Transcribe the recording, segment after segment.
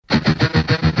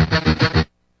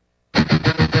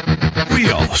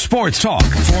sports talk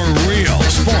for real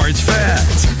sports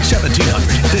fans.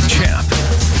 1700 The Champ.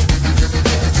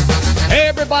 Hey,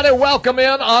 everybody, welcome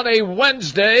in on a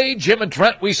Wednesday. Jim and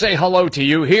Trent, we say hello to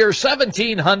you here.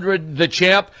 1700 The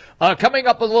Champ. Coming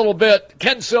up a little bit,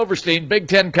 Ken Silverstein, Big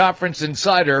Ten Conference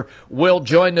Insider, will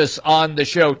join us on the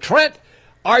show. Trent,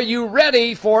 are you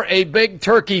ready for a big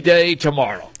turkey day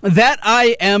tomorrow? That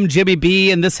I am, Jimmy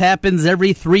B, and this happens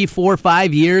every 3, 4,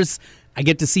 5 years. I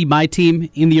get to see my team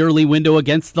in the early window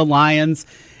against the Lions.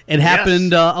 It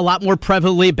happened a lot more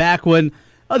prevalently back when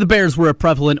the Bears were a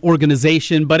prevalent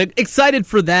organization, but excited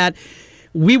for that.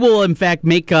 We will, in fact,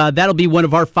 make that'll be one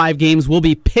of our 5 games we'll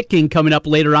be picking coming up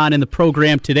later on in the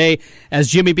program today as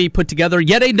Jimmy B put together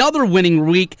yet another winning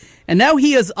week, and now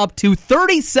he is up to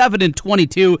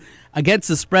 37-22 against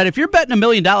the spread. If you're betting $1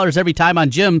 million every time on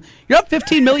Jim, you're up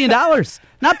 $15 million.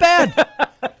 Not bad.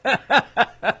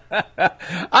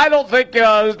 I don't think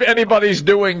anybody's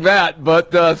doing that,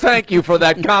 but thank you for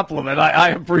that compliment. I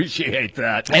appreciate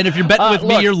that. And if you're betting with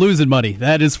me, you're losing money.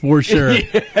 That is for sure.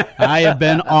 Yeah. I have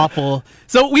been awful.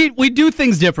 So we do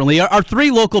things differently. Our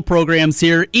 3 local programs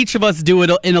here, each of us do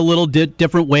it in a little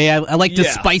different way. I like to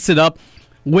spice it up.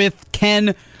 With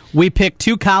Ken, we pick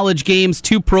 2 college games,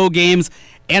 2 pro games,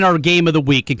 and our game of the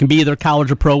week. It can be either college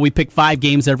or pro. We pick 5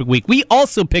 games every week. We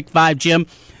also pick 5, Jim,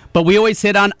 but we always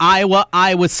hit on Iowa,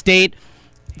 Iowa State,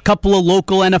 a couple of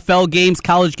local NFL games,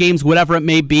 college games, whatever it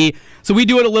may be. So we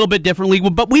do it a little bit differently,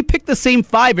 but we pick the same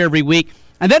 5 every week.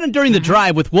 And then during the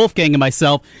drive with Wolfgang and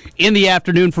myself in the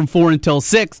afternoon from 4 until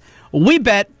 6, we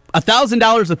bet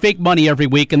 $1,000 of fake money every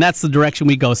week, and that's the direction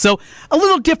we go. So a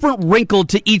little different wrinkle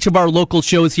to each of our local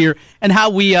shows here and how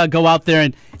we go out there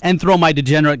and throw my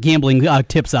degenerate gambling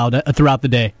tips out throughout the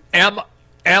day.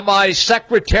 Am I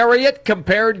secretariat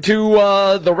compared to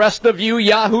the rest of you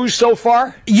yahoos so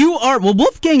far? You are. Well,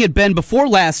 Wolfgang had been before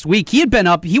last week. He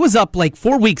was up like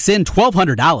 4 weeks in,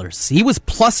 $1,200. He was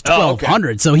plus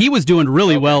 $1,200, so he was doing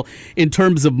really well in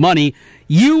terms of money.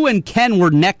 You and Ken were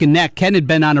neck and neck. Ken had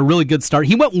been on a really good start.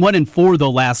 He went 1-4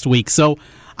 though last week. So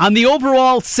on the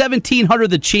overall 1,700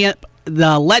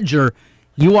 the ledger,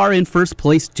 you are in first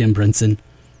place, Jim Brinson.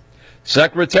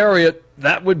 Secretariat.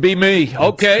 That would be me.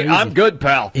 Okay, I'm good,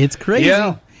 pal. It's crazy.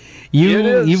 Yeah,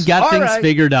 you've got things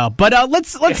figured out. But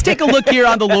let's take a look here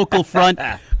on the local front.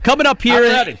 Coming up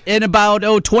here in about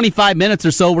 25 minutes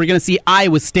or so, we're going to see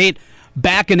Iowa State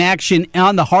back in action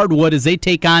on the hardwood as they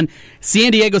take on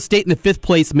San Diego State in the 5th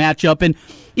place matchup. And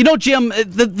Jim,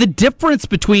 the difference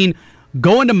between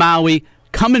going to Maui,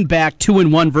 coming back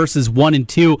 2-1 versus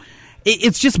 1-2.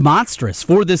 It's just monstrous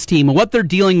for this team and what they're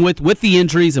dealing with the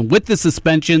injuries and with the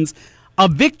suspensions. A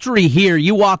victory here,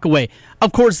 you walk away.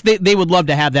 Of course, they would love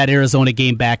to have that Arizona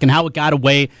game back and how it got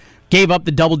away, gave up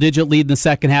the double-digit lead in the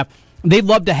second half. They'd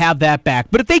love to have that back.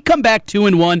 But if they come back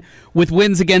 2-1 with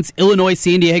wins against Illinois,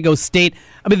 San Diego State,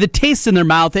 I mean, the taste in their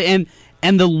mouth and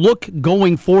the look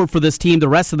going forward for this team, the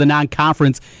rest of the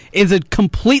non-conference, is a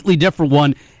completely different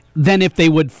one than if they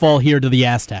would fall here to the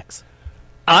Aztecs.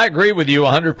 I agree with you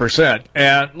 100%.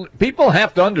 And people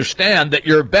have to understand that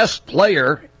your best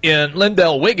player in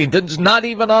Lindell Wigginton's not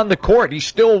even on the court. He's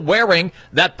still wearing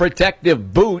that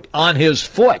protective boot on his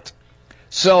foot.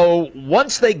 So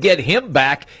once they get him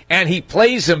back and he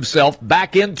plays himself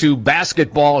back into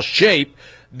basketball shape,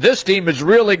 this team is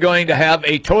really going to have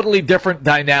a totally different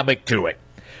dynamic to it.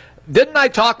 Didn't I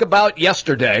talk about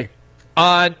yesterday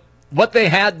on what they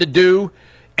had to do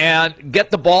and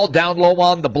get the ball down low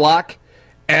on the block?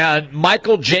 And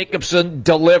Michael Jacobson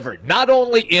delivered, not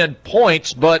only in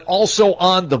points, but also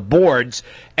on the boards.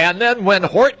 And then when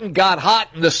Horton got hot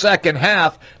in the second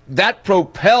half, that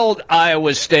propelled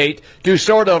Iowa State to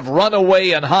sort of run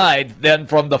away and hide then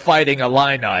from the Fighting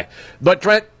Illini. But,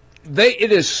 Trent,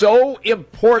 it is so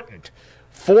important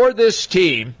for this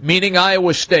team, meaning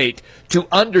Iowa State, to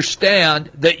understand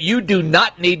that you do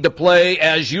not need to play,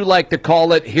 as you like to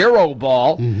call it, hero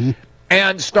ball. Mm-hmm.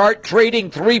 And start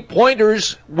trading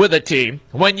three-pointers with a team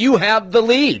when you have the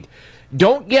lead.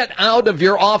 Don't get out of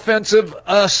your offensive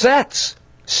sets.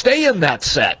 Stay in that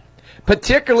set,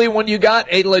 particularly when you got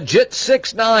a legit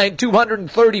 6'9",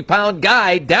 230-pound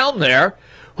guy down there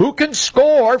who can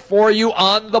score for you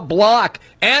on the block,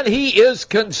 and he is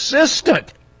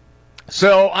consistent.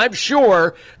 So I'm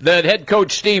sure that head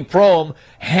coach Steve Prohm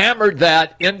hammered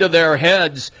that into their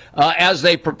heads as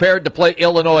they prepared to play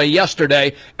Illinois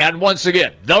yesterday. And once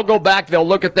again, they'll go back, they'll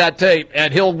look at that tape,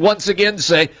 and he'll once again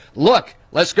say, look,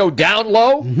 let's go down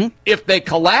low. Mm-hmm. If they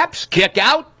collapse, kick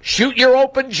out, shoot your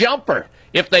open jumper.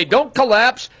 If they don't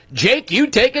collapse, Jake, you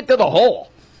take it to the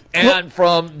hole. And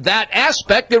from that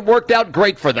aspect, it worked out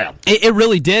great for them. It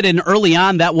really did, and early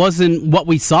on, that wasn't what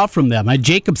we saw from them.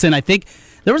 Jacobson, I think,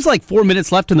 there was like 4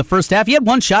 minutes left in the first half. He had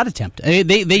one shot attempt.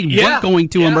 They weren't going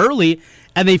to him early,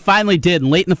 and they finally did.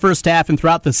 And late in the first half and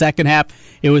throughout the second half,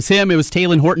 it was him, it was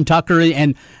Taylor Horton-Tucker,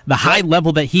 and the high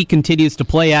level that he continues to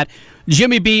play at.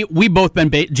 Jimmy B, we both been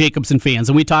Jacobson fans,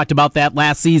 and we talked about that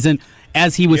last season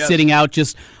as he was sitting out.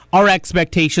 Just our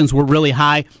expectations were really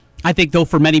high. I think, though,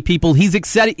 for many people, he's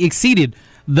exceeded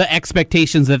the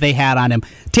expectations that they had on him.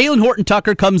 Taylor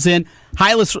Horton-Tucker comes in,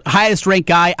 highest ranked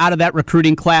guy out of that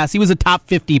recruiting class. He was a top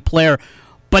 50 player,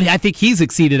 but I think he's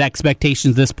exceeded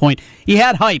expectations at this point. He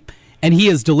had hype, and he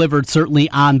has delivered certainly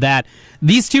on that.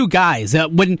 These two guys,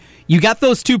 when you got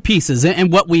those two pieces,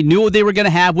 and what we knew they were going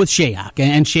to have with Shayok,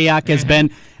 and Shayok has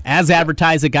been, as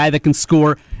advertised, a guy that can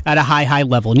score at a high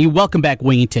level. And you welcome back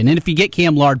Wingington, and if you get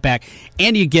Cam Lard back,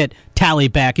 and you get Talley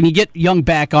back, and you get Young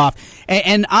back off,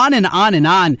 and on and on and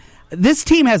on, this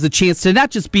team has a chance to not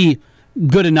just be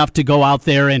good enough to go out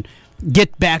there and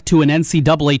get back to an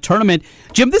NCAA tournament.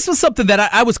 Jim, this was something that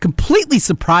I was completely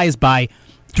surprised by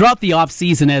throughout the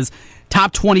offseason as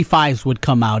top 25s would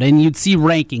come out, and you'd see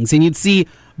rankings, and you'd see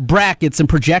brackets and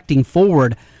projecting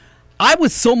forward. I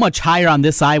was so much higher on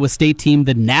this Iowa State team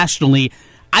than nationally.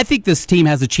 I think this team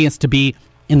has a chance to be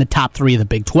in the top 3 of the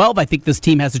Big 12. I think this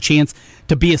team has a chance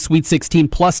to be a Sweet 16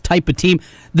 plus type of team.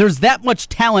 There's that much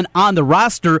talent on the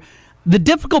roster. The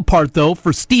difficult part, though,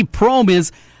 for Steve Prohm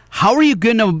is how are you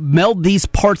going to meld these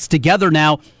parts together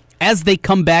now as they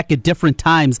come back at different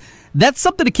times? That's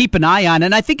something to keep an eye on,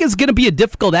 and I think is going to be a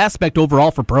difficult aspect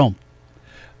overall for Prohm.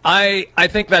 I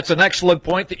think that's an excellent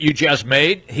point that you just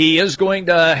made. He is going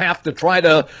to have to try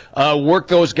to work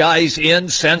those guys in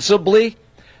sensibly.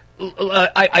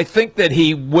 I think that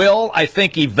he will. I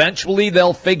think eventually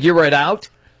they'll figure it out.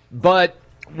 But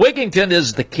Wigginton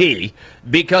is the key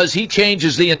because he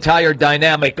changes the entire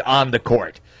dynamic on the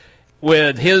court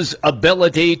with his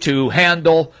ability to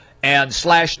handle and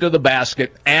slash to the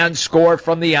basket and score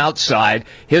from the outside,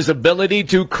 his ability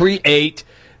to create,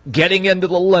 getting into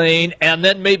the lane, and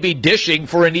then maybe dishing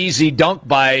for an easy dunk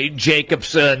by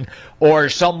Jacobson or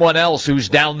someone else who's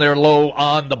down there low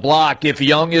on the block, if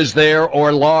Young is there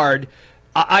or Lard.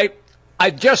 I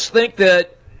just think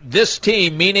that this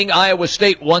team, meaning Iowa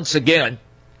State once again,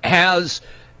 has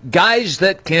guys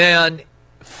that can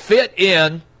fit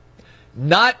in,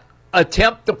 not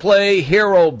attempt to play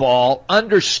hero ball,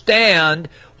 understand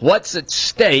what's at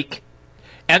stake,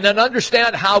 and then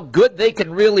understand how good they can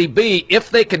really be if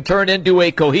they can turn into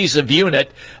a cohesive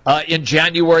unit in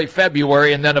January,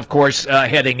 February, and then, of course,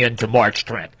 heading into March,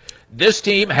 Trent. This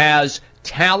team has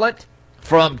talent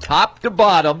from top to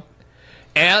bottom,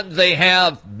 and they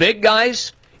have big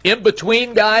guys,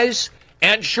 in-between guys,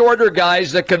 and shorter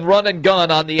guys that can run and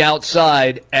gun on the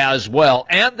outside as well,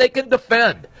 and they can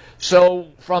defend. So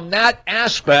from that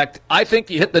aspect, I think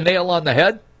you hit the nail on the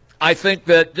head. I think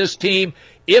that this team,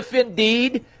 if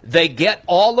indeed they get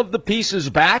all of the pieces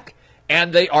back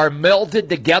and they are melded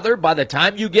together by the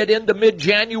time you get into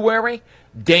mid-January,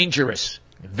 dangerous.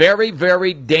 Very,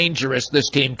 very dangerous this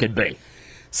team can be.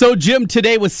 So, Jim,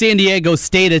 today with San Diego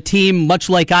State, a team much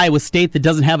like Iowa State that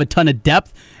doesn't have a ton of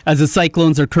depth as the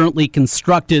Cyclones are currently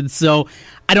constructed. So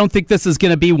I don't think this is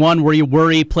going to be one where you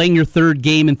worry playing your third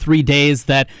game in 3 days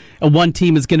that one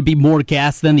team is going to be more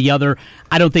gassed than the other.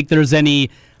 I don't think there's any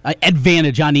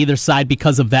advantage on either side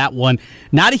because of that one.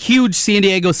 Not a huge San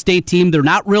Diego State team. They're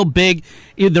not real big.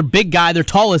 Their big guy, their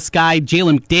tallest guy,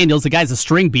 Jalen McDaniels, the guy's a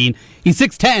string bean. He's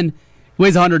 6'10",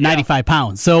 weighs 195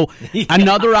 pounds. So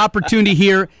another opportunity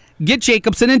here. Get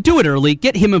Jacobson and do it early.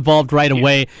 Get him involved right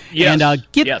away. Yes. And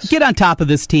get on top of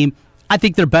this team. I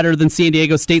think they're better than San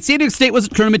Diego State. San Diego State was a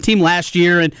tournament team last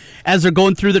year, and as they're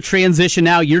going through the transition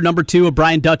now, year number 2 of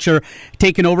Brian Dutcher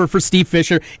taking over for Steve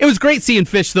Fisher. It was great seeing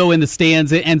Fish, though, in the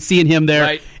stands and seeing him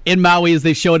there in Maui as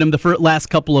they showed him the last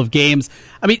couple of games.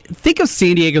 I mean, think of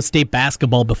San Diego State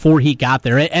basketball before he got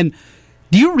there. And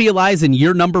do you realize in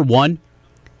year number 1,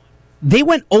 they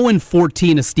went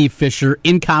 0-14 to Steve Fisher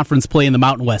in conference play in the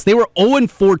Mountain West. They were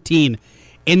 0-14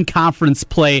 in conference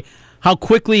play. How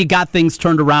quickly he got things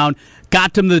turned around,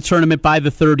 got them to the tournament by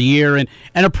the third year, and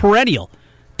a perennial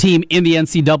team in the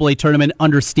NCAA tournament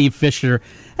under Steve Fisher.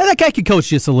 And that guy could coach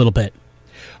just a little bit.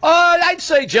 I'd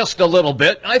say just a little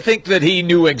bit. I think that he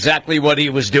knew exactly what he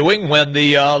was doing when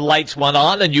the lights went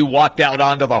on and you walked out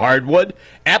onto the hardwood.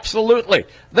 Absolutely.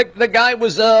 The guy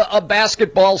was a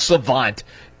basketball savant.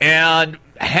 And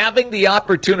having the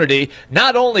opportunity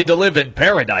not only to live in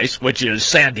paradise, which is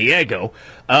San Diego,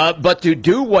 but to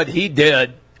do what he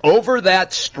did over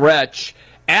that stretch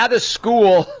at a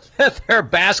school that their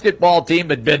basketball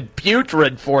team had been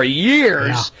putrid for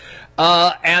years.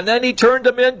 And then he turned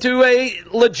them into a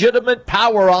legitimate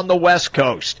power on the West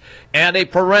Coast and a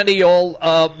perennial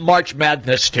March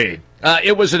Madness team.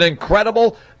 It was an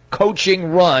incredible coaching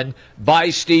run by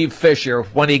Steve Fisher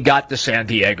when he got to San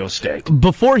Diego State.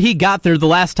 Before he got there, the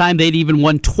last time they'd even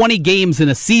won 20 games in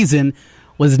a season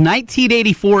was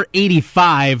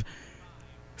 1984-85.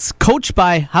 Coached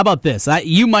by, how about this?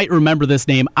 You might remember this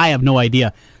name. I have no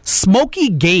idea. Smokey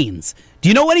Gaines. Do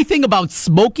you know anything about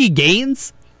Smokey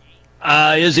Gaines?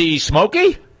 Is he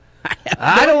Smokey?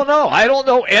 I don't know. I don't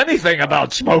know anything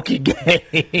about Smokey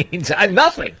Gaines.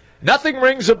 Nothing. Nothing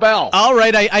rings a bell. All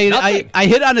right, I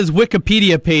hit on his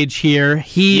Wikipedia page here.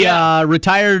 He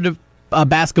retired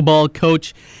basketball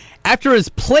coach after his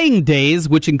playing days,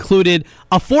 which included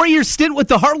a 4-year stint with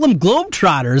the Harlem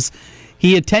Globetrotters.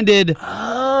 He attended,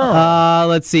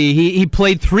 let's see, he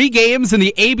played 3 games in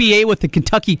the ABA with the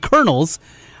Kentucky Colonels,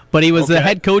 but he was the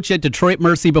head coach at Detroit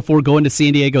Mercy before going to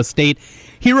San Diego State.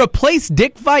 He replaced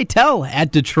Dick Vitale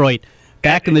at Detroit.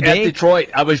 Back in the day, at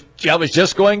Detroit, I was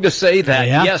just going to say that.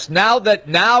 Yeah. Yes, now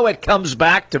it comes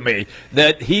back to me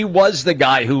that he was the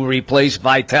guy who replaced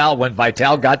Vitale when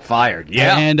Vitale got fired.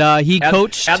 Yeah, and he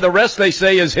coached, and the rest they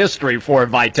say is history for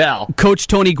Vitale. Coach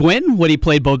Tony Gwynn when he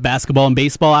played both basketball and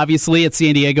baseball, obviously at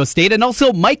San Diego State, and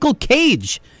also Michael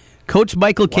Cage, Coach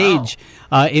Michael Cage,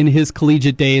 in his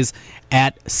collegiate days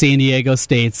at San Diego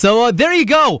State. So there you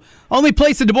go. Only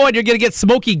place in Des Moines you're going to get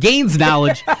Smokey Gaines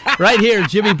knowledge right here,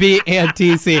 Jimmy B and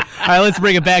TC. All right, let's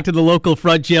bring it back to the local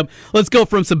front, Jim. Let's go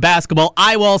from some basketball.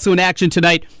 Iowa also in action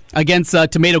tonight against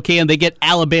Tomato Can. They get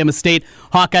Alabama State.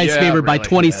 Hawkeyes favored by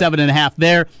 27.5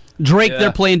 there. Drake,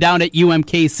 they're playing down at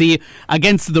UMKC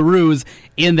against the Roos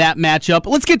in that matchup.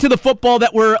 Let's get to the football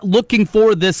that we're looking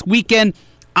for this weekend.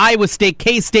 Iowa State,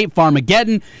 K-State,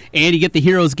 Farmageddon, and you get the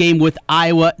Heroes game with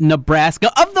Iowa, Nebraska.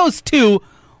 Of those two,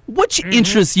 which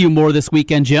interests you more this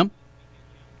weekend, Jim?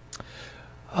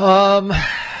 I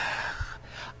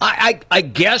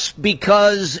guess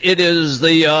because it is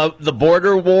the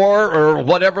border war or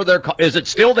whatever they're called. Is it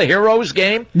still the Heroes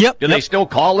game? Yep. Do they still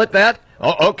call it that?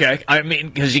 Oh, okay. I mean,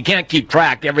 because you can't keep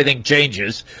track. Everything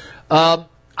changes.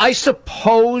 I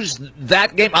suppose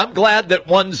that game, I'm glad that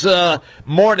one's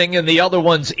morning and the other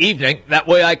one's evening. That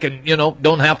way I can,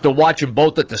 don't have to watch them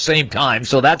both at the same time,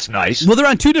 so that's nice. Well, they're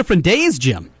on 2 different days,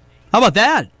 Jim. How about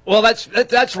that? Well,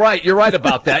 that's right. You're right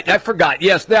about that. I forgot.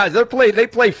 Yes, they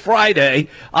play Friday,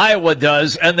 Iowa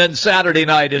does, and then Saturday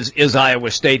night is Iowa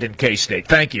State and K-State.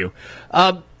 Thank you.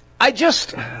 I'm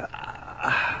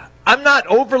not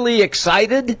overly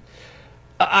excited.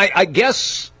 I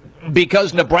guess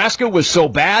because Nebraska was so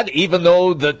bad, even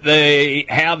though that they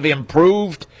have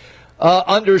improved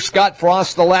under Scott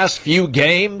Frost the last few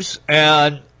games,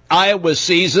 and Iowa's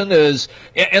season is,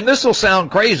 and this will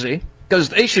sound crazy because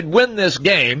they should win this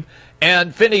game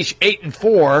and finish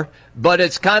 8-4, but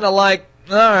it's kind of like,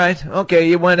 all right, okay,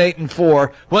 you went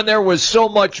 8-4 when there was so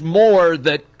much more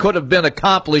that could have been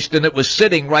accomplished, and it was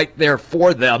sitting right there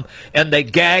for them, and they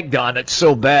gagged on it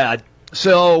so bad.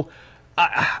 So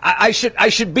I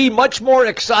should be much more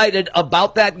excited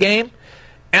about that game.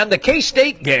 And the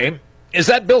K-State game, is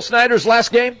that Bill Snyder's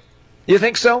last game? You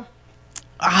think so?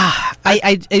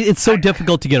 It's so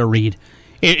difficult to get a read.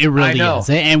 It really is.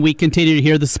 And we continue to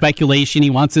hear the speculation. He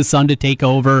wants his son to take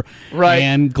over. Right.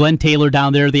 And Glenn Taylor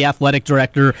down there, the athletic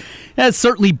director, is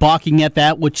certainly balking at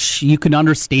that, which you can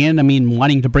understand. I mean,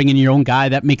 wanting to bring in your own guy,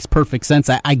 that makes perfect sense.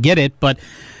 I get it, but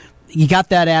you got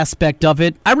that aspect of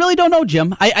it. I really don't know,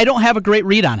 Jim. I don't have a great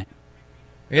read on it.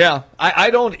 Yeah,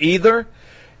 I don't either.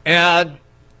 And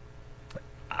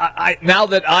now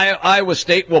that Iowa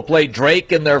State will play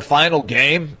Drake in their final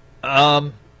game,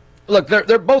 look,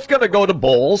 they're both going to go to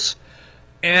bowls,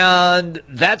 and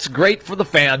that's great for the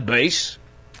fan base.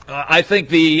 I think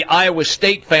the Iowa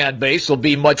State fan base will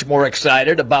be much more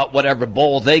excited about whatever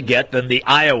bowl they get than the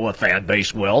Iowa fan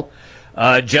base will,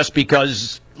 just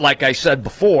because, like I said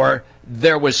before,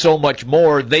 there was so much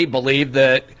more they believe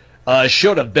that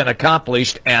should have been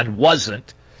accomplished and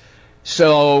wasn't.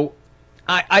 So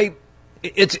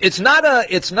it's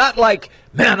not like,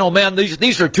 man, oh man,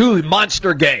 these are 2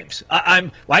 monster games.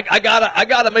 I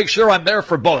gotta make sure I'm there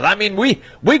for both. I mean,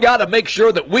 we gotta make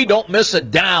sure that we don't miss a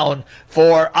down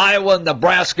for Iowa,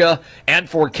 Nebraska, and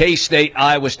for K-State,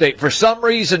 Iowa State. For some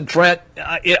reason, Trent,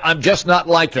 I'm just not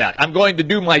like that. I'm going to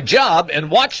do my job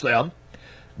and watch them,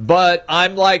 but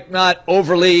I'm not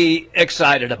overly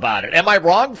excited about it. Am I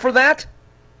wrong for that?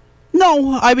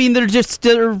 No, I mean,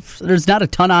 there's not a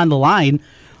ton on the line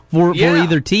for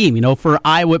either team. For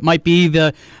Iowa, it might be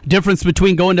the difference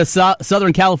between going to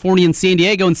Southern California and San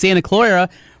Diego and Santa Clara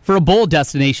for a bowl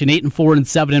destination, 8-4 and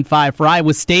 7-5. For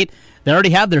Iowa State, They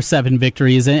already have their 7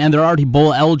 victories, and they're already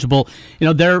bowl eligible.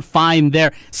 They're fine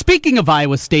there. Speaking of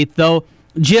Iowa State, though,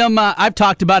 Jim, I've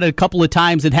talked about it a couple of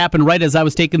times. It happened right as I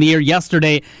was taking the air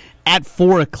yesterday at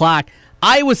 4 o'clock.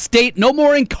 Iowa State, no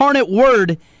more Incarnate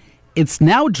Word. It's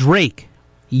now Drake.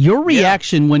 Your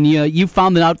reaction when you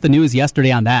found out the news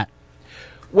yesterday on that?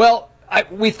 Well,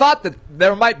 we thought that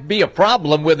there might be a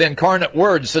problem with Incarnate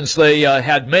Word since they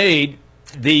had made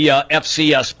the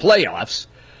FCS playoffs.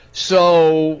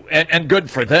 So, and good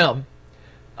for them.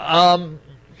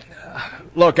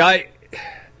 Look,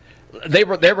 they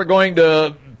were going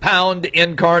to pound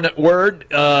Incarnate Word,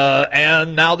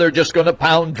 and now they're just going to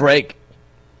pound Drake.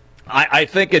 I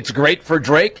think it's great for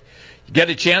Drake. Get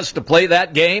a chance to play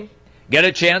that game. Get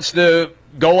a chance to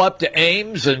go up to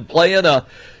Ames and play in a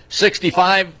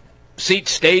 65-seat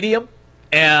stadium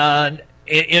and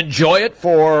enjoy it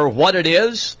for what it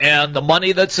is and the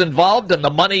money that's involved, and the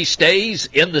money stays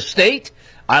in the state.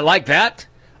 I like that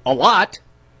a lot.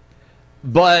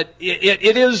 But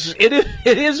it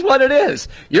is what it is.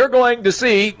 You're going to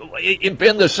see in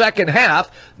the second half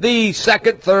the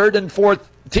second, third, and fourth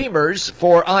teamers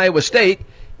for Iowa State,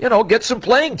 get some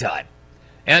playing time.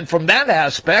 And from that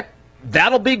aspect,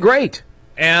 that'll be great.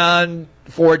 And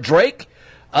for Drake,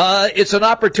 it's an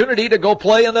opportunity to go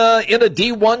play in a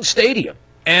D1 stadium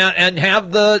and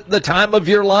have the time of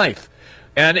your life.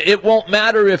 And it won't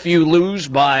matter if you lose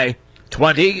by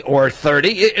 20 or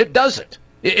 30. It doesn't.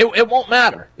 It won't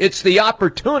matter. It's the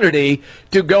opportunity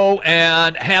to go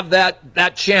and have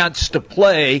that chance to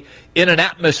play in an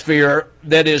atmosphere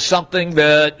that is something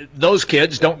that those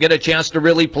kids don't get a chance to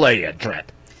really play in,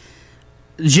 Trent.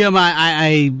 Jim,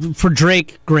 I for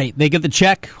Drake, great. They get the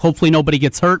check. Hopefully nobody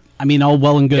gets hurt. All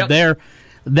well and good there.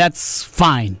 That's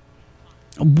fine.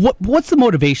 What's the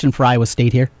motivation for Iowa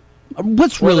State here?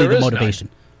 What's really the motivation?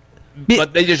 None.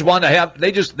 But they just want to have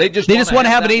they just want to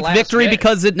have an 8th victory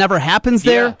because it never happens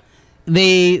there.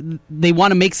 Yeah. They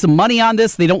want to make some money on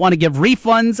this. They don't want to give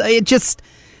refunds.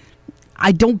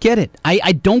 I don't get it.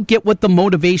 I don't get what the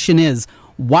motivation is.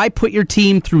 Why put your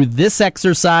team through this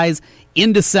exercise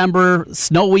in December,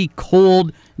 snowy,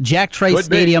 cold, Jack Trice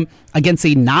Stadium against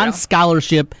a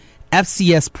non-scholarship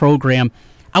FCS program?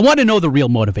 I want to know the real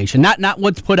motivation, not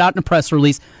what's put out in a press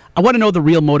release. I want to know the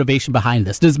real motivation behind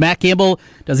this. Does Matt Campbell,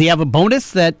 does he have a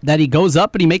bonus that he goes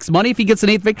up and he makes money if he gets an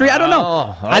 8th victory? I don't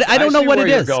know. I don't know what it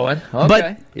is. Okay.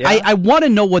 But yeah. I want to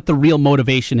know what the real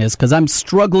motivation is because I'm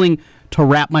struggling to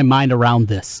wrap my mind around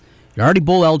this. You're already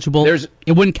bowl eligible. It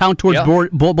wouldn't count towards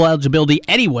bowl eligibility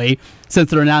anyway since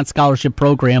they're a non-scholarship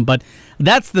program. But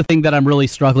that's the thing that I'm really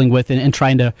struggling with and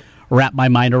trying to wrap my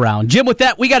mind around. Jim, with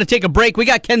that, we got to take a break. We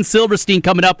got Ken Silverstein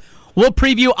coming up. We'll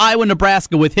preview Iowa,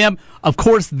 Nebraska with him. Of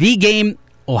course, the game,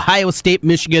 Ohio State,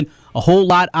 Michigan. A whole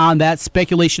lot on that.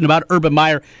 Speculation about Urban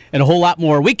Meyer and a whole lot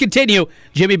more. We continue.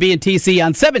 Jimmy B and TC on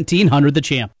 1700 The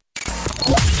Champ.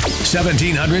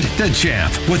 1700 The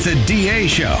Champ with the DA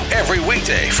Show. Every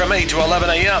weekday from 8 to 11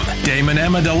 a.m. Damon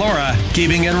Amendola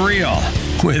keeping it real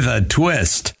with a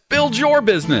twist. Build your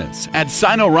business. At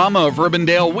Signarama of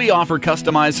Urbandale, we offer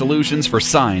customized solutions for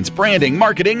signs, branding,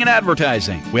 marketing, and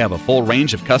advertising. We have a full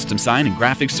range of custom sign and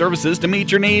graphic services to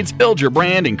meet your needs, build your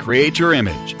brand, and create your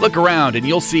image. Look around and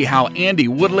you'll see how Andy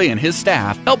Woodley and his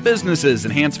staff help businesses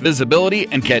enhance visibility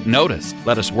and get noticed.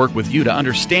 Let us work with you to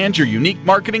understand your unique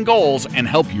marketing goals and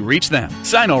help you reach them.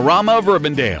 Signarama of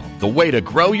Urbandale, the way to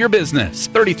grow your business.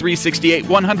 3368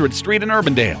 100th Street in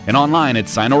Urbandale and online at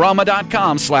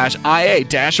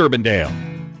signarama.com/IA-Urbandale.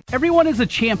 Everyone is a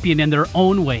champion in their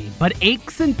own way, but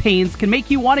aches and pains can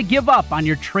make you want to give up on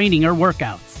your training or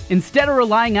workouts. Instead of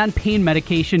relying on pain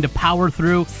medication to power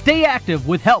through, stay active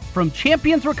with help from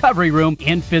Champions Recovery Room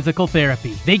and Physical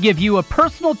Therapy. They give you a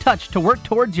personal touch to work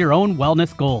towards your own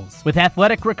wellness goals. With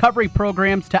athletic recovery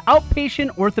programs to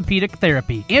outpatient orthopedic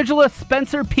therapy, Angela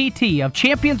Spencer PT of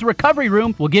Champions Recovery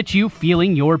Room will get you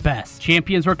feeling your best.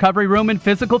 Champions Recovery Room and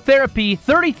Physical Therapy,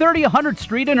 3030 100th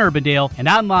Street in Urbandale, and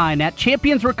online at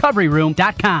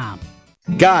championsrecoveryroom.com.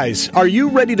 Guys, are you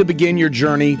ready to begin your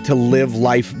journey to live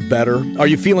life better? Are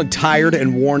you feeling tired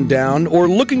and worn down, or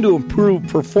looking to improve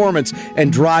performance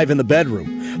and drive in the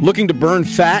bedroom? Looking to burn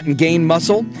fat and gain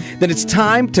muscle? Then it's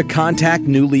time to contact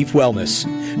New Leaf Wellness.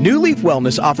 New Leaf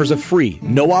Wellness offers a free,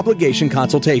 no-obligation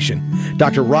consultation.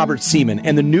 Dr. Robert Seaman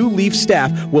and the New Leaf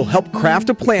staff will help craft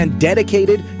a plan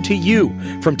dedicated to you.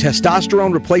 From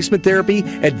testosterone replacement therapy,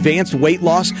 advanced weight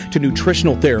loss, to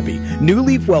nutritional therapy, New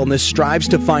Leaf Wellness strives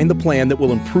to find the plan that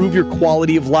will improve your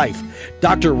quality of life.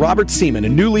 Dr. Robert Seaman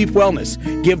and New Leaf Wellness.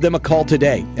 Give them a call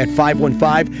today at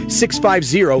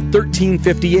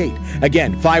 515-650-1358.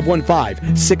 Again,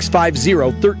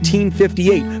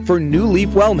 515-650-1358 for New Leaf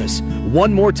Wellness.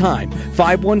 One more time,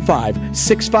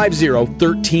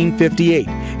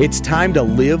 515-650-1358. It's time to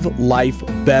live life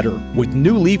better with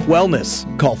New Leaf Wellness.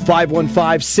 Call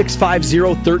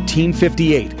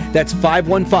 515-650-1358. That's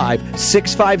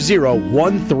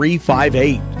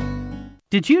 515-650-1358.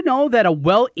 Did you know that a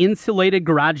well-insulated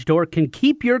garage door can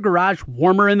keep your garage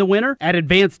warmer in the winter? At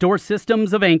Advanced Door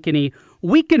Systems of Ankeny,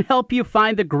 we can help you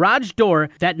find the garage door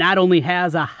that not only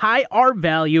has a high R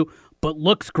value, but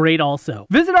looks great also.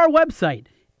 Visit our website,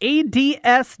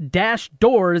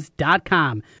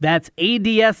 ads-doors.com. That's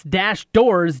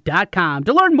ads-doors.com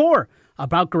to learn more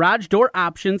about garage door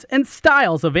options and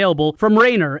styles available from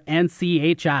Rainer and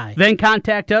CHI. Then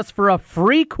contact us for a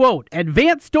free quote.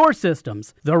 Advanced Door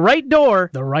Systems. The right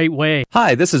door, the right way.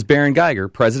 Hi, this is Baron Geiger,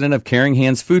 president of Caring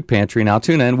Hands Food Pantry in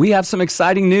Altoona, and we have some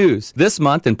exciting news. This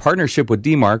month, in partnership with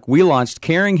DMARC, we launched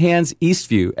Caring Hands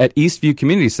Eastview at Eastview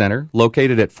Community Center,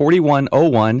 located at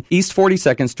 4101 East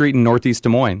 42nd Street in Northeast Des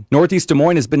Moines. Northeast Des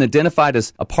Moines has been identified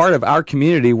as a part of our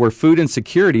community where food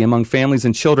insecurity among families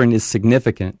and children is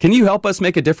significant. Can you help us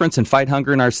make a difference and fight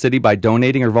hunger in our city by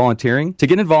donating or volunteering? To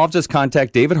get involved, just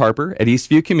contact David Harper at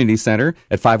Eastview Community Center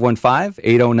at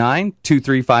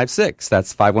 515-809-2356.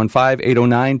 That's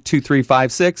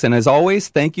 515-809-2356. And as always,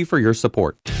 thank you for your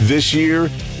support. This year,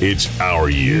 it's our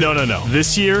year. No.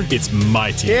 This year, it's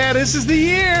my team. Yeah, this is the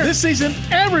year. This season,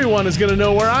 everyone is going to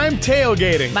know where I'm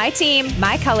tailgating. My team,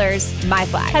 my colors, my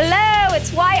flag. Hello,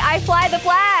 it's why I fly the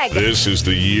flag. This is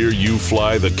the year you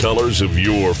fly the colors of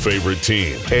your favorite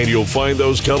team. And you'll find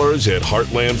those colors at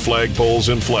Heartland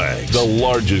Flagpoles and Flags, the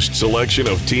largest selection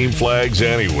of team flags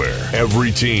anywhere.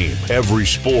 Every team, every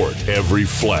sport, every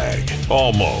flag.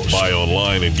 Almost. Buy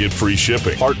online and get free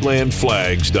shipping.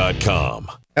 HeartlandFlags.com.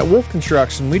 At Wolf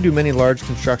Construction, we do many large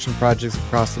construction projects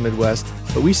across the Midwest,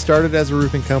 but we started as a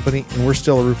roofing company, and we're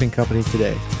still a roofing company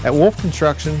today. At Wolf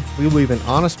Construction, we believe in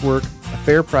honest work, a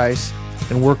fair price,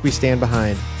 and work we stand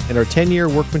behind, and our 10-year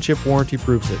workmanship warranty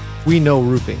proves it. We know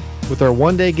roofing. With our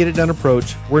one-day get-it-done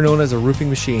approach, we're known as a roofing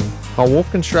machine. Call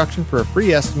Wolf Construction for a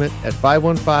free estimate at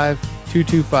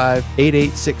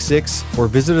 515-225-8866 or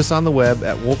visit us on the web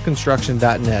at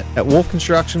wolfconstruction.net. At Wolf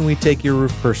Construction, we take your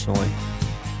roof personally.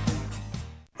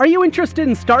 Are you interested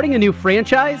in starting a new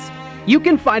franchise? You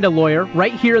can find a lawyer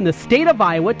right here in the state of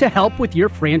Iowa to help with your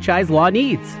franchise law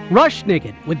needs. Rush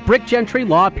Nigut with Brick Gentry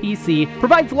Law PC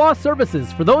provides law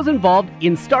services for those involved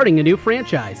in starting a new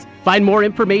franchise. Find more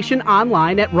information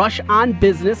online at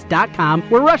rushonbusiness.com,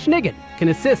 where Rush Nigut can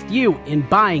assist you in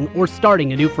buying or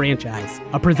starting a new franchise.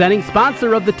 A presenting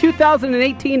sponsor of the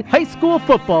 2018 high school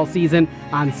football season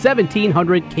on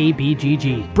 1700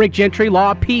 KBGG. Brick Gentry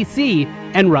Law PC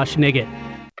and Rush Nigut.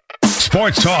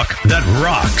 Sports talk that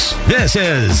rocks. This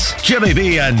is Jimmy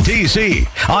B and TC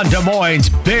on Des Moines'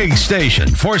 big station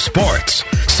for sports,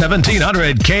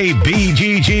 1700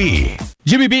 KBGG.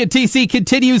 Jimmy B and TC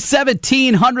continues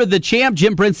 1700 The Champ.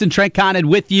 Jim Princeton, Trent Connon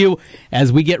with you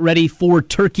as we get ready for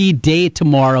Turkey Day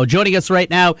tomorrow. Joining us right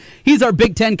now, he's our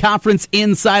Big Ten Conference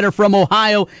insider from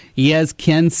Ohio. He has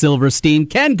Ken Silverstein.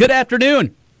 Ken, good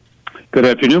afternoon. Good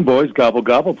afternoon, boys. Gobble,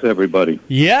 gobble to everybody.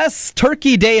 Yes,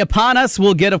 Turkey Day upon us.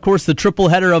 We'll get, of course, the triple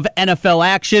header of NFL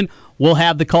action. We'll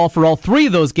have the call for all three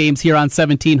of those games here on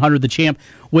 1700 The Champ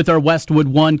with our Westwood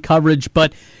One coverage.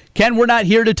 But, Ken, we're not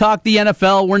here to talk the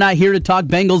NFL. We're not here to talk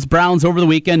Bengals-Browns over the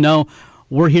weekend. No,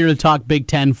 we're here to talk Big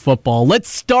Ten football. Let's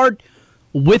start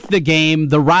with the game,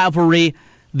 the rivalry,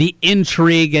 the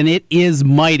intrigue, and it is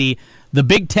mighty. The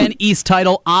Big Ten East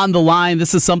title on the line.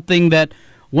 This is something that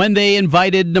when they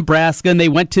invited Nebraska and they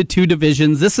went to two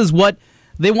divisions, this is what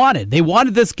they wanted. They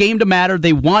wanted this game to matter.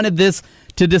 They wanted this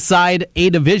to decide a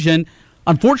division.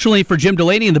 Unfortunately for Jim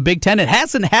Delaney in the Big Ten, it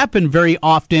hasn't happened very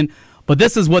often, but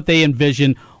this is what they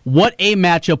envision. What a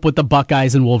matchup with the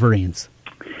Buckeyes and Wolverines.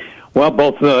 Well,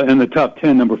 both in the top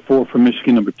 10, number 4 for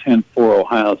Michigan, number 10 for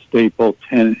Ohio State, both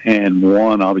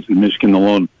 10-1. Obviously, Michigan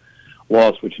alone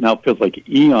lost, which now feels like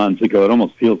eons ago. It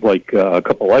almost feels like a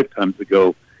couple lifetimes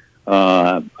ago.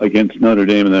 Against Notre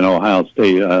Dame, and then Ohio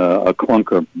State, a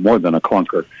clunker, more than a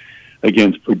clunker,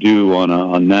 against Purdue on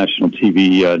a national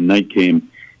TV night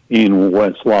game in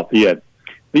West Lafayette.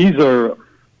 These are, all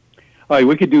right,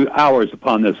 we could do hours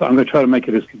upon this. I'm going to try to make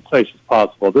it as concise as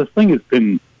possible. This thing has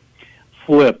been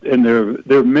flipped, and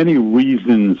there are many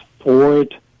reasons for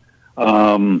it.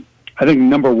 I think,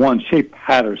 number one, Shea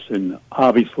Patterson,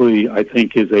 obviously, I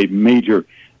think, is a major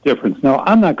difference. Now,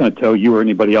 I'm not going to tell you or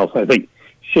anybody else, I think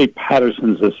Shea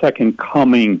Patterson's the second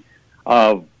coming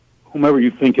of whomever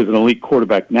you think is an elite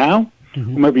quarterback now,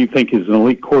 whomever you think is an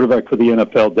elite quarterback for the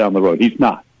NFL down the road. He's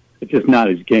not. It's just not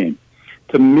his game.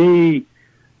 To me,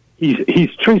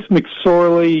 he's Trace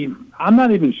McSorley. I'm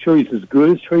not even sure he's as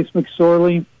good as Trace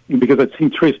McSorley because I've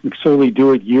seen Trace McSorley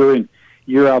do it year in,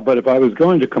 year out. But if I was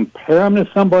going to compare him to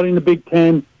somebody in the Big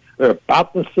Ten, they're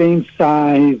about the same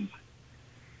size.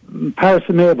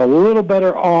 Patterson may have a little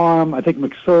better arm. I think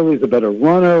McSorley is a better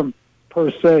runner,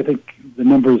 per se. I think the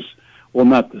numbers will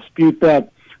not dispute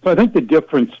that. So I think the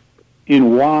difference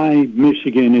in why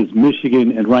Michigan is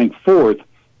Michigan and ranked fourth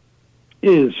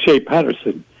is Shea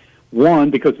Patterson. One,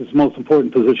 because it's the most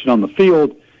important position on the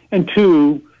field, and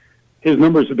two, his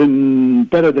numbers have been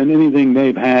better than anything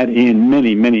they've had in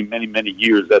many, many, many, many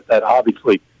years. That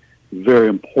obviously very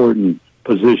important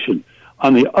position.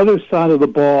 On the other side of the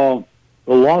ball,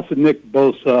 the loss of Nick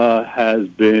Bosa has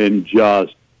been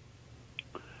just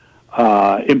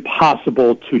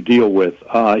impossible to deal with.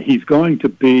 He's going to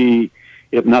be,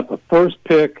 if not the first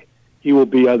pick, he will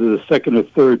be either the second or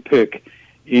third pick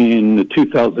in the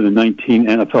 2019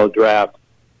 NFL draft.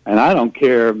 And I don't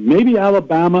care. Maybe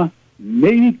Alabama,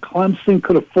 maybe Clemson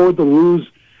could afford to lose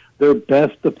their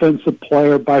best defensive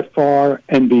player by far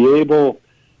and be able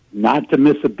not to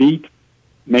miss a beat.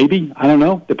 Maybe. I don't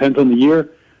know. Depends on the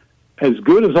year. As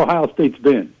good as Ohio State's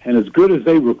been and as good as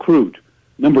they recruit,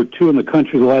 number 2 in the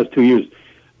country the last 2 years,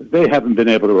 they haven't been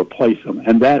able to replace them.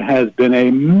 And that has been a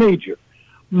major,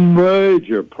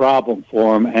 major problem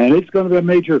for them. And it's going to be a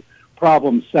major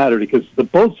problem Saturday because the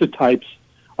Bosa types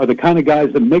are the kind of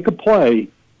guys that make a play.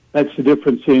 That's the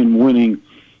difference in winning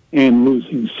and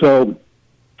losing. So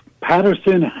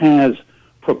Patterson has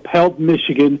propelled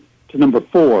Michigan to number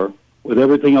 4 with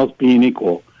everything else being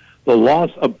equal. The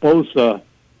loss of Bosa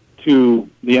to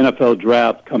the NFL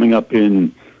draft coming up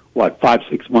in,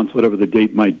 5-6 months, whatever the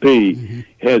date might be,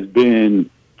 has been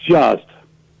just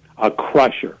a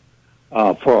crusher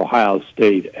for Ohio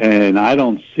State. And I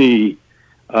don't see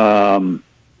those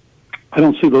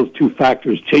two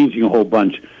factors changing a whole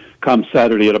bunch come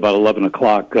Saturday at about 11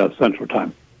 o'clock Central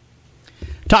Time.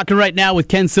 Talking right now with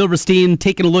Ken Silverstein,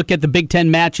 taking a look at the Big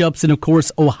Ten matchups and, of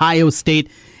course, Ohio State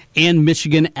and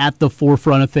Michigan at the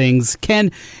forefront of things.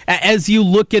 Ken, as you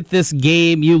look at this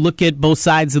game, you look at both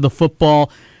sides of the football,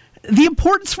 the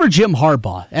importance for Jim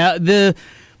Harbaugh, the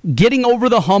getting over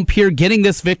the hump here, getting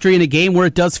this victory in a game where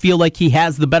it does feel like he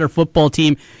has the better football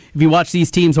team. If you watch these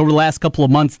teams over the last couple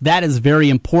of months, that is very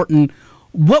important.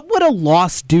 What would a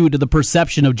loss do to the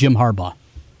perception of Jim Harbaugh?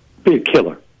 Be a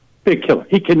killer. Big killer.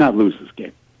 He cannot lose this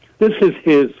game. This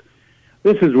is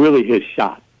really his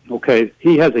shot. Okay?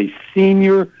 He has a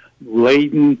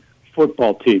senior-laden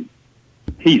football team.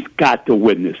 He's got to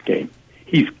win this game.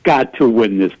 He's got to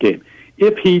win this game.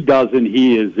 If he doesn't,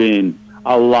 he is in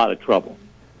a lot of trouble.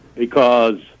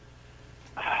 Because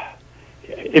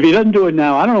if he doesn't do it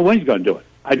now, I don't know when he's going to do it.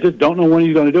 I just don't know when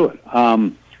he's going to do it.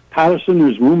 Patterson,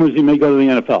 there's rumors he may go to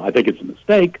the NFL. I think it's a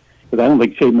mistake because I don't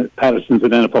think Shea Patterson's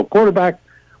an NFL quarterback.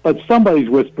 But somebody's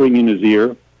whispering in his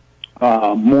ear,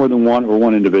 more than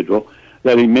one individual,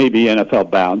 that he may be NFL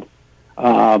bound.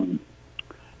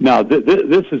 Now,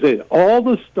 this is it. All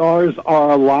the stars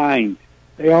are aligned.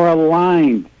 They are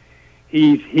aligned.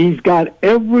 He's got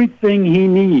everything he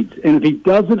needs, and if he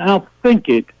doesn't outthink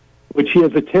it, which he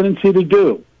has a tendency to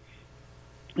do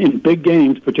in big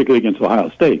games, particularly against Ohio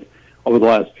State over the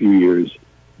last few years,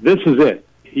 this is it.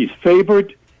 He's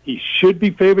favored. He should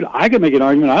be favored. I can make an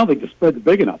argument. I don't think the spread's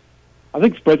big enough. I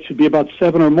think spread should be about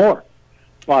 7 or more.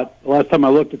 But the last time I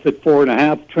looked, it's at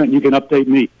 4.5. Trent, you can update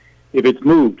me if it's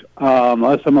moved.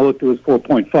 Last time I looked, it was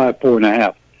 4.5,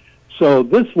 4.5. So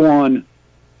this one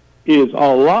is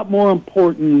a lot more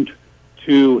important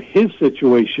to his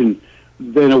situation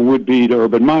than it would be to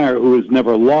Urban Meyer, who has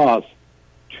never lost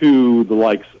to the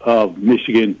likes of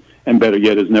Michigan, and better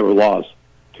yet, has never lost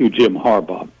to Jim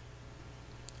Harbaugh.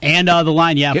 And the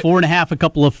line, 4.5, a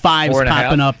couple of 5s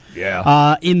popping up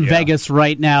in Vegas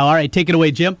right now. All right, take it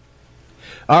away, Jim.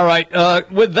 All right,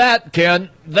 with that, Ken,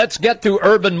 let's get to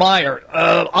Urban Meyer.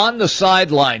 On the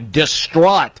sideline,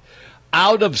 distraught,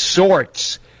 out of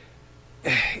sorts.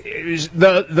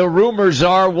 The rumors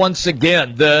are, once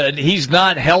again, he's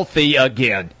not healthy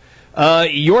again.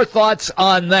 Your thoughts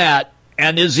on that,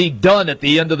 and is he done at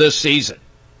the end of this season?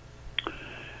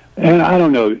 And I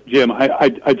don't know, Jim.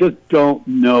 I just don't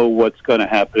know what's going to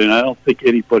happen, and I don't think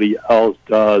anybody else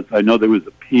does. I know there was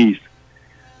a piece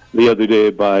the other day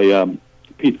by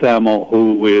Pete Thamel,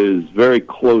 who is very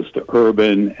close to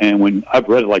Urban, and when I've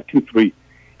read it like 2-3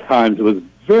 times, it was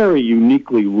very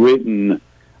uniquely written,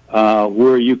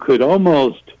 where you could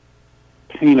almost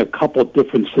paint a couple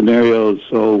different scenarios.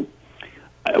 So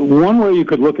one way you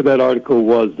could look at that article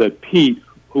was that Pete,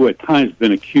 who at times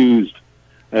been accused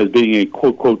as being a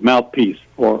quote-quote mouthpiece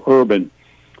for Urban,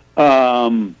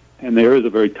 and there is a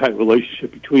very tight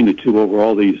relationship between the two over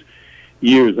all these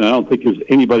years, and I don't think there's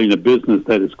anybody in the business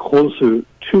that is closer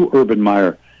to Urban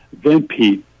Meyer than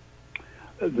Pete,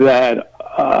 that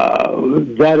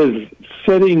is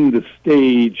setting the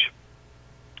stage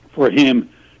for him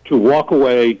to walk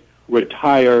away,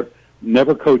 retire,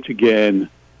 never coach again.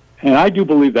 And I do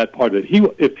believe that part of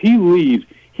it. If he leaves,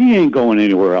 he ain't going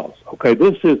anywhere else. Okay,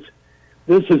 this is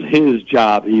his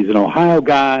job. He's an Ohio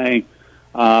guy.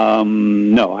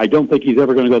 No, I don't think he's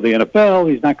ever going to go to the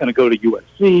NFL. He's not going to go to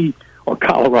USC or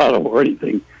Colorado or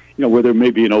anything, where there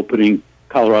may be an opening.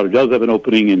 Colorado does have an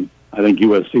opening, and I think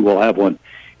USC will have one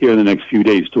here in the next few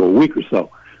days to a week or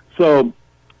so. So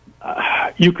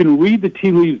you can read the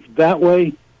tea leaves that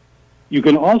way. You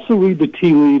can also read the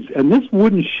tea leaves, and this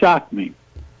wouldn't shock me,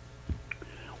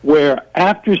 where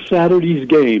after Saturday's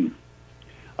game,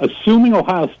 assuming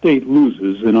Ohio State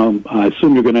loses, and I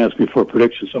assume you're going to ask me for a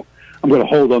prediction, so I'm going to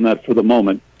hold on that for the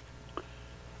moment.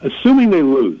 Assuming they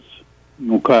lose,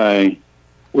 okay,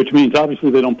 which means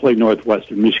obviously they don't play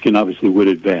Northwestern. Michigan obviously would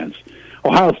advance.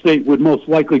 Ohio State would most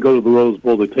likely go to the Rose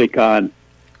Bowl to take on,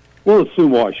 we'll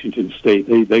assume Washington State.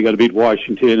 They got to beat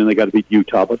Washington and they got to beat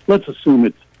Utah, but let's assume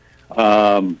it's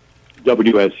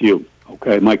WSU,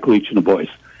 okay, Mike Leach and the boys.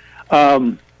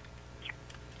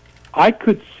 I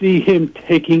could see him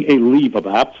taking a leave of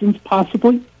absence,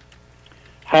 possibly,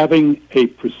 having a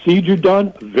procedure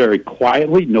done very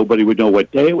quietly. Nobody would know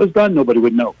what day it was done. Nobody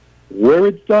would know where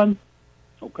it's done.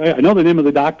 Okay, I know the name of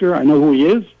the doctor. I know who he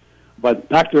is, but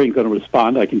the doctor ain't going to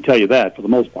respond. I can tell you that for the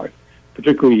most part,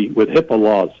 particularly with HIPAA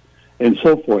laws and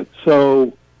so forth.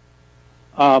 So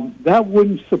that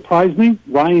wouldn't surprise me.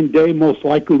 Ryan Day most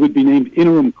likely would be named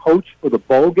interim coach for the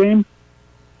bowl game.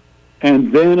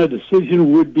 And then a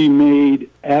decision would be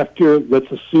made after,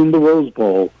 let's assume, the Rose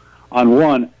Bowl on,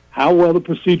 one, how well the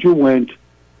procedure went,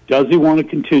 does he want to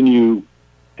continue,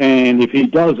 and if he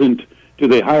doesn't, do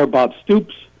they hire Bob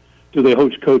Stoops, do they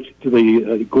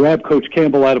grab Coach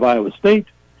Campbell out of Iowa State,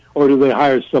 or do they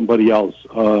hire somebody else?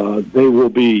 They will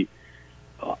be,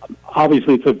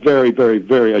 obviously it's a very, very,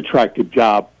 very attractive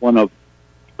job,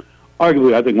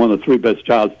 arguably I think one of the 3 best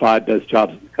jobs, 5 best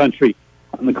jobs in the country,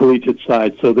 on the collegiate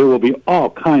side, so there will be all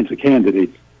kinds of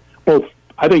candidates. Both,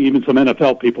 I think even some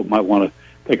NFL people might want to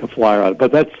take a flyer on it,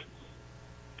 but that's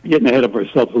getting ahead of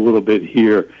ourselves a little bit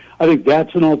here. I think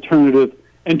that's an alternative.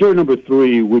 And door number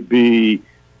 3 would be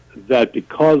that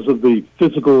because of the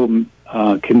physical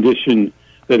condition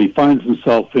that he finds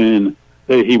himself in,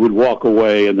 that he would walk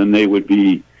away and then they would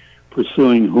be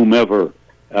pursuing whomever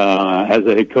as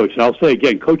a head coach. And I'll say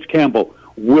again, Coach Campbell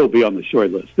will be on the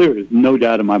short list. There is no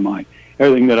doubt in my mind.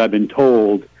 Everything that I've been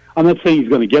told, I'm not saying he's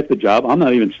going to get the job. I'm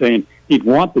not even saying he'd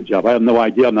want the job. I have no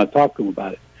idea. I'm not talking to him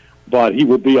about it. But he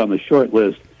will be on the short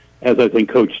list, as I think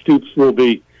Coach Stoops will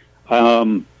be.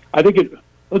 I think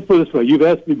let's put it this way. You've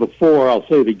asked me before. I'll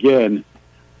say it again.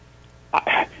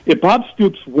 If Bob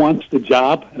Stoops wants the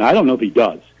job, and I don't know if he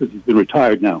does because he's been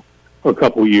retired now for a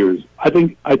couple of years, I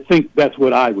think that's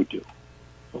what I would do.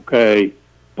 Okay?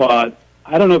 But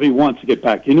I don't know if he wants to get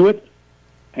back into it.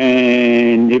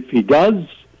 And if he does,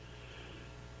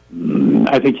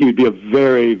 I think he would be a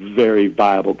very, very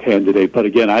viable candidate. But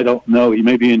again, I don't know. He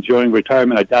may be enjoying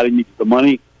retirement. I doubt he needs the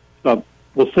money. We'll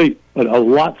see. But a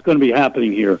lot's going to be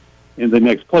happening here in the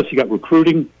next. Plus, you got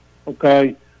recruiting.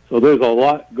 Okay, so there's a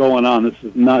lot going on. This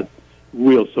is not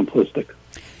real simplistic.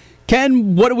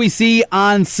 Ken, what do we see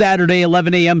on Saturday,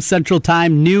 11 a.m. Central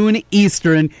Time, noon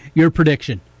Eastern? Your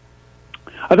prediction?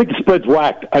 I think the spread's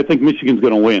whacked. I think Michigan's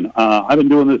going to win. I've been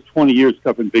doing this 20 years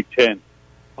covering Big Ten,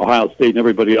 Ohio State, and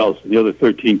everybody else, and the other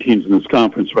 13 teams in this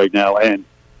conference right now. And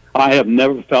I have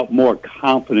never felt more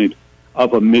confident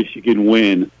of a Michigan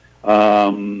win.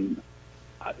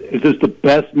 Is this the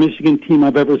best Michigan team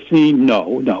I've ever seen?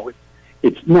 No,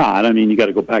 it's not. I mean, you got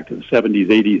to go back to the 70s,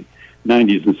 80s,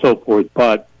 90s, and so forth.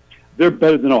 But they're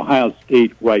better than Ohio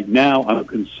State right now. I'm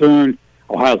concerned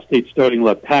Ohio State starting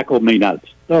left tackle may not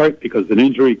start because of an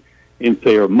injury in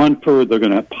Thayer Munford. They're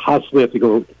going to possibly have to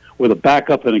go with a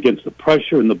backup, and against the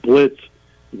pressure and the blitz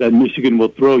that Michigan will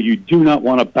throw, you do not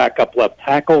want a backup left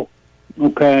tackle.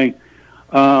 Okay,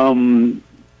 so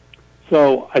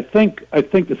I think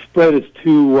the spread is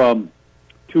too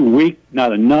weak,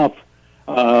 not enough.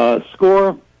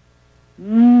 Score,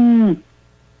 I'm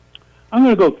going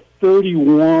to go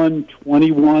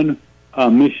 31-21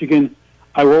 Michigan.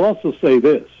 I will also say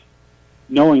this,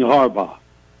 knowing Harbaugh,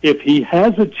 if he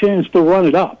has a chance to run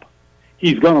it up,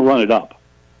 he's going to run it up.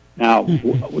 Now,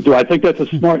 do I think that's a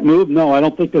smart move? No, I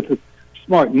don't think that's a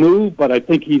smart move, but I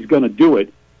think he's going to do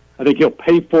it. I think he'll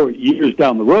pay for it years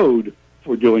down the road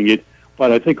for doing it,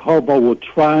 but I think Harbaugh will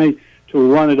try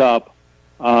to run it up.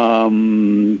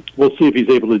 We'll see if he's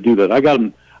able to do that. I got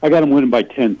him winning by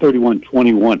 10,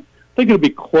 31-21. I think it'll be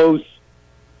close,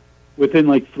 within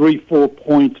like 3-4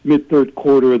 points, mid-third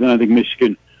quarter, and then I think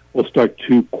Michigan will start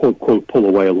to, quote, pull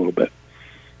away a little bit.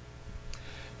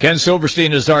 Ken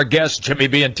Silverstein is our guest, Jimmy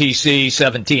B and TC,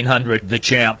 1700, the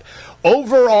champ.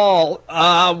 Overall,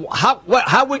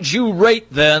 how would you rate,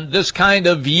 then, this kind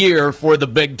of year for the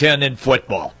Big Ten in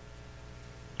football?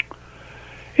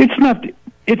 It's not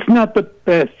the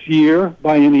best year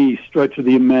by any stretch of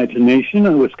the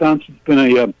imagination. Wisconsin's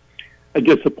been a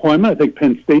disappointment. I think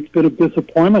Penn State's been a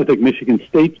disappointment. I think Michigan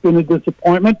State's been a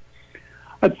disappointment.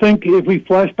 I think if we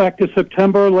flash back to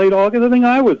September or late August, I think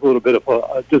Iowa's a little bit of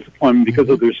a disappointment because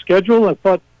of their schedule. I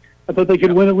thought they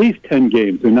could win at least 10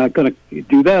 games. They're not going to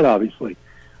do that, obviously.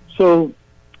 So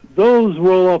those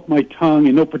roll off my tongue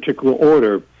in no particular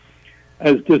order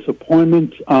as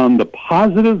disappointments. The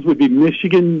positives would be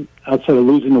Michigan, outside of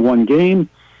losing the one game.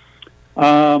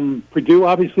 Purdue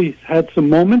obviously had some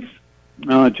moments.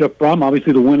 Jeff Brom,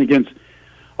 obviously the win against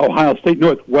Ohio State.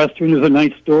 Northwestern is a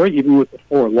nice story, even with the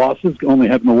 4 losses, only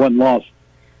having the 1 loss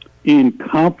in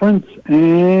conference.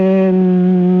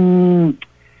 And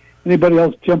anybody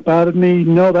else jump out at me?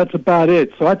 No, that's about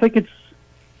it. So I think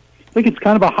it's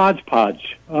kind of a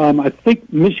hodgepodge. I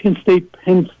think Michigan State,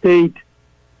 Penn State,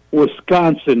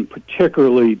 Wisconsin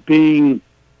particularly being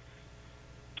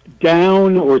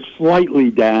down or slightly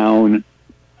down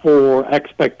for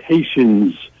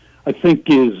expectations, I think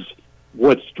is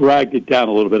what's dragged it down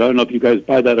a little bit. I don't know if you guys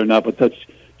buy that or not, but that's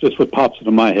just what pops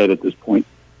into my head at this point.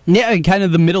 Yeah, kind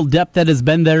of the middle depth that has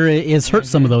been there has hurt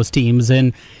some of those teams.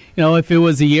 And, if it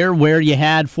was a year where you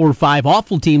had 4 or 5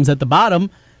 awful teams at the bottom,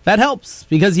 that helps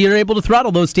because you're able to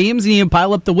throttle those teams and you can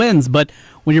pile up the wins. But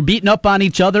when you're beating up on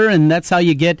each other, and that's how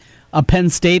you get a Penn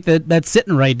State that's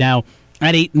sitting right now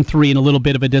at 8-3 and a little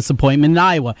bit of a disappointment. In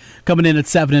Iowa coming in at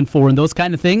 7-4 and those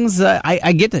kind of things,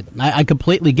 I get it. I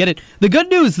completely get it. The good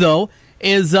news, though,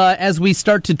 is as we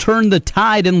start to turn the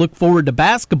tide and look forward to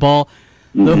basketball,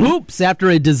 the Hoops, after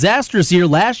a disastrous year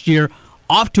last year,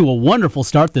 off to a wonderful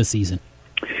start this season.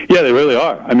 Yeah, they really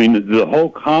are. I mean, the whole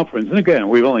conference, and again,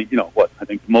 we've only, I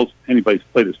think most anybody's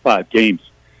played is 5 games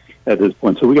at this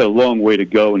point, so we got a long way to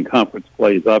go, and conference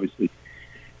play is obviously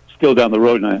still down the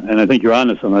road, and I think you're on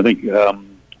this one. I think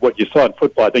what you saw in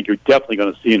football, I think you're definitely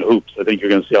going to see in hoops. I think you're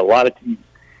going to see a lot of teams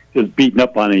just beating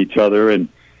up on each other, and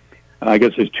I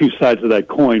guess there's 2 sides of that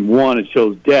coin. One, it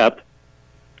shows depth,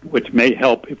 which may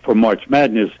help for March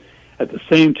Madness. At the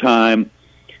same time,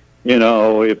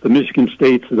 if the Michigan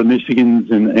States or the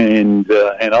Michigans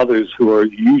and others who are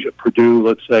usually Purdue,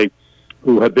 let's say,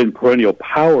 who have been perennial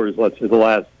powers, let's say the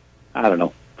last,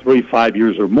 3-5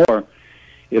 years or more,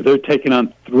 if they're taking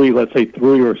on 3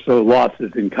 or so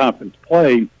losses in conference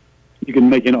play, you can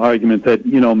make an argument that,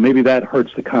 maybe that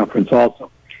hurts the conference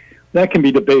also. That can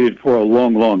be debated for a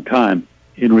long, long time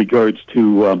in regards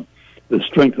to the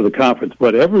strength of the conference.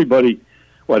 But everybody,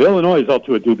 Illinois is off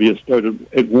to a dubious start at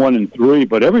 1-3,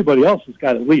 but everybody else has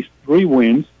got at least 3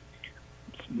 wins.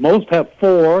 Most have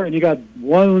 4, and you got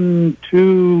 1,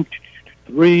 2,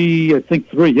 3, I think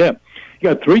 3, yeah. You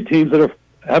got 3 teams that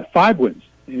have 5 wins.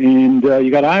 And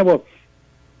you got Iowa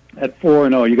at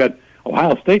 4-0. You got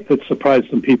Ohio State that surprised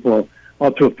some people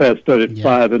off to a fast start at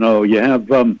 5-0. You have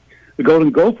the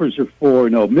Golden Gophers are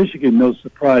 4-0. Michigan, no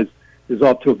surprise, is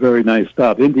off to a very nice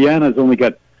stop. Indiana's only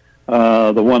got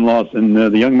the 1 loss, and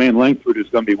the young man Langford is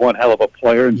going to be one hell of a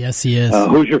player. And, yes, he is.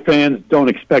 Hoosier fans don't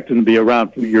expect him to be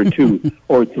around for year 2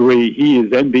 or 3. He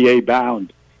is NBA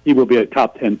bound. He will be a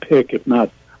top 10 pick, if not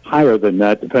higher than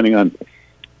that, depending on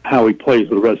how he plays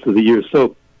for the rest of the year.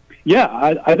 So,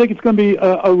 yeah, I think it's going to be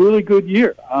a really good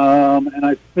year. And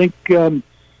I think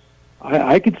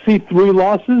I could see 3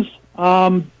 losses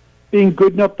being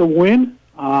good enough to win.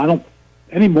 I don't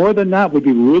any more than that would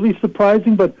be really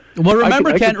surprising. But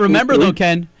remember,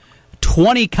 Ken,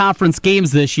 20 conference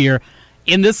games this year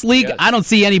in this league. Yes. I don't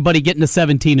see anybody getting to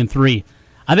 17-3.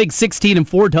 I think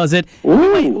 16-4 does it.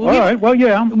 Ooh, all right. Well,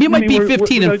 yeah, we might be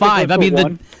 15-5. I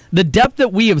mean, the depth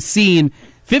that we have seen,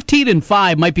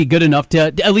 15-5 might be good enough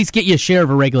to at least get you a share of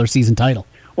a regular season title.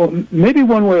 Well, maybe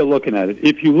one way of looking at it,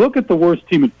 if you look at the worst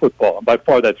team in football, and by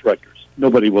far that's Rutgers.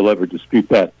 Nobody will ever dispute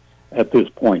that at this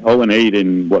point. 0-8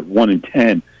 and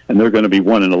 1-10, and they're going to be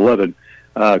 1-11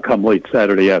 come late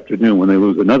Saturday afternoon when they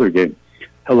lose another game.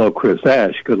 Hello, Chris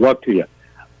Ash. Good luck to you.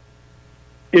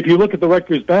 If you look at the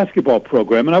Rutgers basketball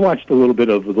program, and I watched a little bit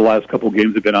of the last couple of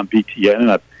games, have been on BTN,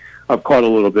 and I've caught a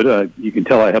little bit. You can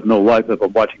tell I have no life if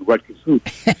I'm watching Rutgers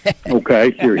hoops.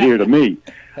 Okay, you're here to me.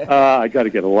 I got to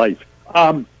get a life.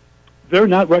 They're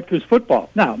not Rutgers football.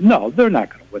 Now, no, they're not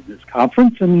going to win this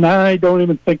conference, and I don't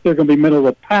even think they're going to be middle of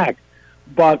the pack.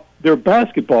 But their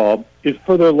basketball is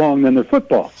further along than their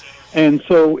football. And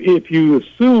so if you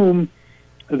assume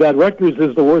that Rutgers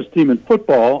is the worst team in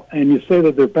football, and you say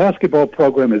that their basketball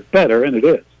program is better, and it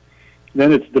is,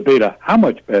 then it's a debate of how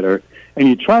much better, and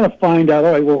you try to find out,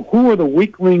 all right, well, who are the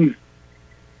weaklings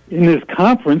in this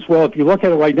conference? Well, if you look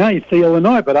at it right now, you say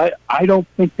Illinois, but I don't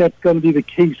think that's going to be the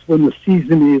case when the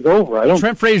season is over.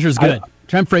 Trent Frazier's good.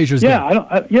 Trent Frazier's good.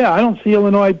 I don't see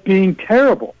Illinois being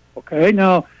terrible. Okay,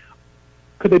 now,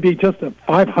 could they be just a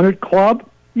 500 club?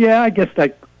 Yeah, I guess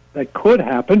that could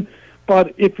happen.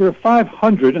 But if you're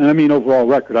 500, and I mean overall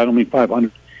record, I don't mean 500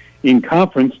 in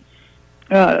conference,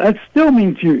 that still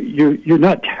means you're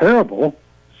not terrible.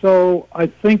 So I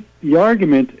think the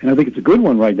argument, and I think it's a good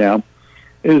one right now,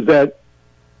 is that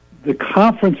the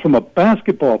conference from a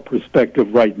basketball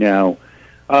perspective right now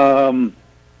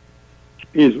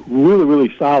is really,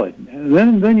 really solid.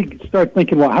 And then you start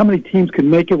thinking, well, how many teams can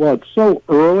make it? Well, it's so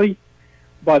early,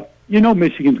 but you know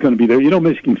Michigan's going to be there. You know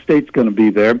Michigan State's going to be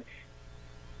there.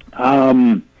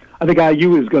 I think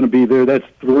IU is going to be there. That's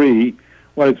 3.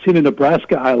 What I've seen in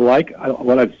Nebraska, I like.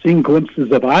 What I've seen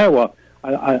glimpses of Iowa,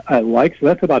 I like. So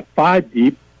that's about 5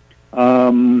 deep.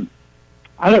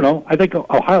 I don't know. I think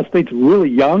Ohio State's really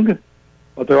young,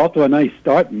 but they're off to a nice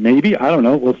start. Maybe. I don't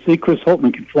know. We'll see. Chris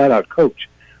Holtmann can flat out coach.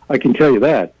 I can tell you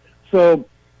that. So,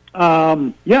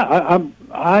 you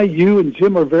and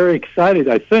Jim are very excited,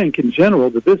 I think, in general,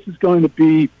 that this is going to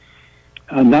be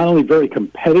not only very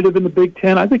competitive in the Big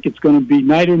Ten, I think it's going to be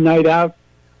night in, night out.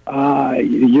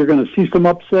 You're going to see some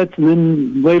upsets, and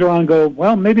then later on go,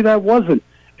 well, maybe that wasn't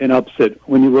an upset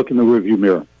when you look in the rearview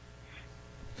mirror.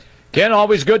 Ken,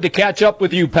 always good to catch up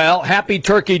with you, pal. Happy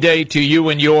Turkey Day to you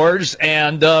and yours,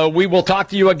 and we will talk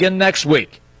to you again next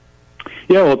week.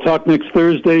 Yeah, we'll talk next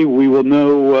Thursday. We will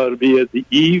know to be at the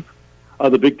eve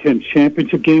of the Big Ten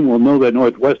championship game. We'll know that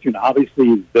Northwestern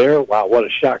obviously is there. Wow, what a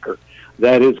shocker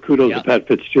that is. Kudos to Pat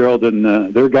Fitzgerald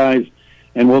and their guys.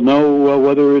 And we'll know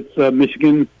whether it's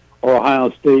Michigan or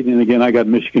Ohio State. And, again, I got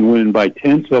Michigan winning by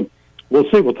 10, so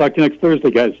we'll see. We'll talk to you next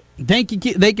Thursday, guys. Thank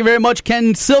you very much,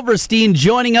 Ken Silverstein,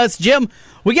 joining us. Jim,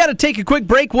 we got to take a quick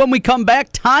break. When we come back,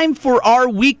 time for our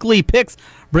weekly picks.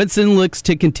 Brinson looks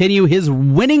to continue his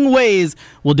winning ways.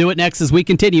 We'll do it next as we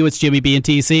continue. It's Jimmy B and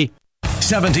TC.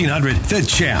 1700 The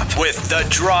Champ with The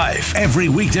Drive. Every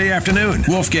weekday afternoon,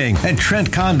 Wolfgang and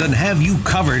Trent Condon have you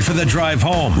covered for the drive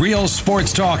home. Real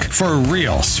sports talk for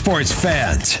real sports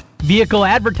fans. Vehicle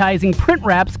advertising print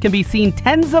wraps can be seen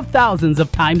tens of thousands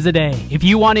of times a day. If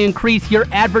you want to increase your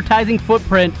advertising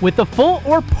footprint with the full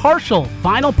or partial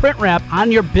vinyl print wrap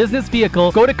on your business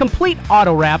vehicle, go to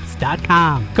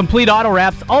CompleteAutoWraps.com. Complete Auto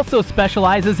Wraps also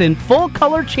specializes in full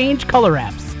color change color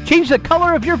wraps. Change the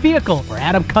color of your vehicle or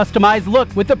add a customized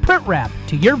look with a print wrap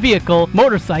to your vehicle,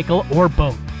 motorcycle, or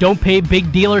boat. Don't pay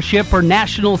big dealership or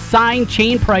national sign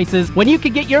chain prices when you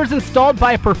can get yours installed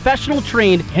by a professional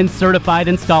trained and certified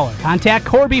installer. Contact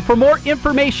Corby for more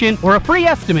information or a free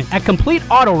estimate at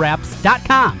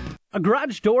CompleteAutoWraps.com. A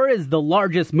garage door is the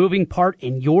largest moving part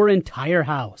in your entire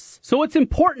house, so it's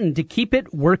important to keep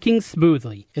it working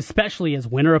smoothly, especially as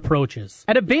winter approaches.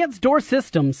 At Advanced Door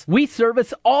Systems, we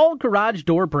service all garage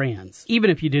door brands, even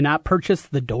if you do not purchase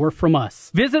the door from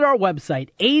us. Visit our website,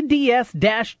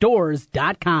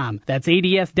 ads-doors.com. That's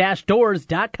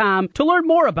ads-doors.com to learn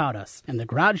more about us and the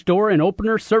garage door and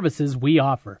opener services we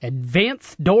offer.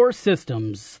 Advanced Door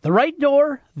Systems, the right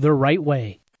door, the right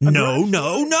way.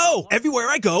 No. Everywhere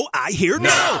I go, I hear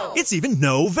no. It's even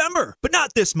November, but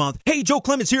not this month. Hey, Joe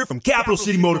Clemens here from Capital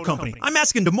City Motor Company. I'm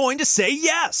asking Des Moines to say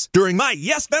yes during my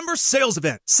YesVember sales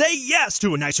event. Say yes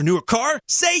to a nicer, newer car.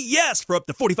 Say yes for up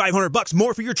to $4,500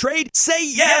 more for your trade. Say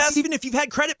yes even if you've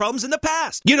had credit problems in the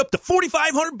past. Get up to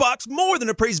 $4,500 more than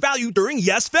appraised value during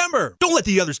YesVember. Don't let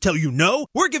the others tell you no.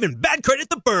 We're giving bad credit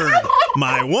the bird.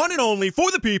 My one and only for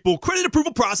the people credit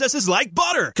approval process is like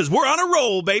butter, because we're on a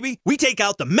roll, baby. We take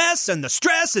out the mess and the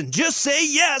stress and just say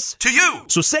yes to you.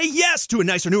 So say yes to a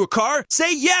nicer, newer car.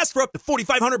 Say yes for up to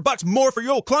 $4,500 more for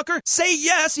your old clunker. Say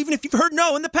yes even if you've heard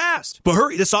no in the past. But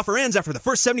hurry, this offer ends after the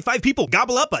first 75 people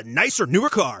gobble up a nicer, newer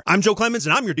car. I'm Joe Clemens,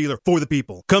 and I'm your dealer for the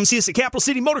people. Come see us at Capital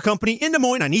City Motor Company in Des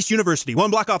Moines on East University, 1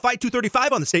 block off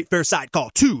I-235 on the State Fair side.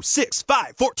 Call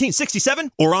 265-1467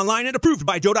 or online at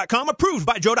approvedbyjoe.com.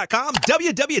 Approvedbyjoe.com.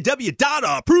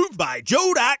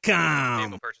 www.approvedbyjoe.com.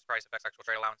 Vehicle purchase price affects actual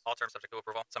trade allowance. All terms subject to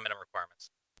approval. Some minimum requirements.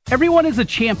 Everyone is a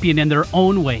champion in their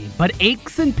own way, but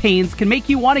aches and pains can make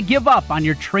you want to give up on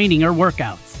your training or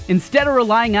workouts. Instead of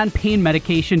relying on pain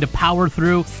medication to power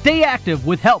through, stay active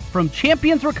with help from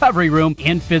Champions Recovery Room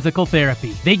and Physical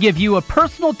Therapy. They give you a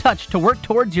personal touch to work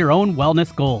towards your own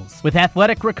wellness goals. With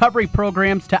athletic recovery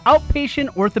programs to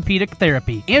outpatient orthopedic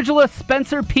therapy, Angela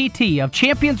Spencer PT of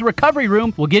Champions Recovery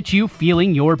Room will get you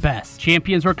feeling your best.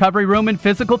 Champions Recovery Room and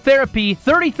Physical Therapy,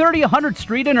 3030 100th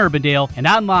Street in Urbandale, and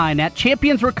online at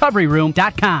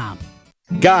championsrecoveryroom.com.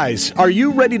 Guys, are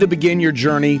you ready to begin your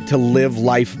journey to live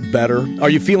life better? Are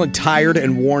you feeling tired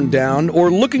and worn down,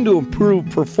 or looking to improve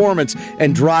performance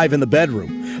and drive in the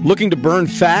bedroom? Looking to burn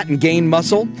fat and gain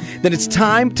muscle? Then it's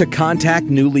time to contact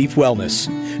New Leaf Wellness.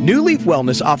 New Leaf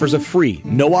Wellness offers a free,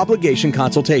 no-obligation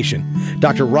consultation.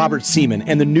 Dr. Robert Seaman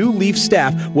and the New Leaf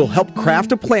staff will help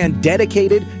craft a plan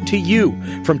dedicated to you.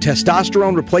 From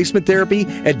testosterone replacement therapy,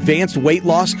 advanced weight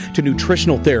loss, to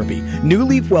nutritional therapy, New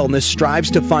Leaf Wellness strives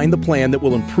to find the plan that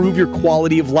will improve your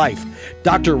quality of life.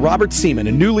 Dr. Robert Seaman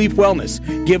and New Leaf Wellness.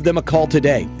 Give them a call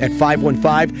today at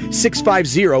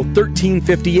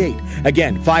 515-650-1358.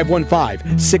 Again,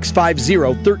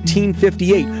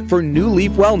 515-650-1358 for New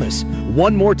Leaf Wellness.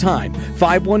 One more time,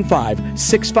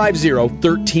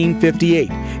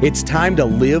 515-650-1358. It's time to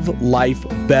live life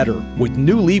better with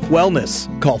New Leaf Wellness.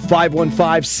 Call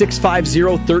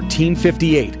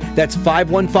 515-650-1358. That's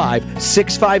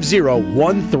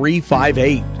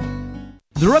 515-650-1358.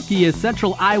 The Rookie is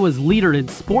Central Iowa's leader in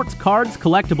sports cards,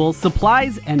 collectibles,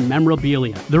 supplies, and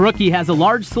memorabilia. The Rookie has a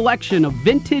large selection of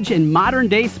vintage and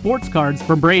modern-day sports cards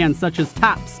from brands such as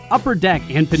Topps, Upper Deck,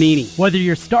 and Panini. Whether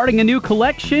you're starting a new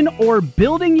collection or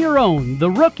building your own, The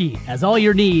Rookie has all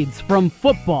your needs from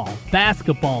football,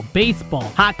 basketball, baseball,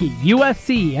 hockey,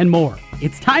 UFC, and more.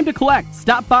 It's time to collect.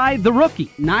 Stop by The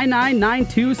Rookie,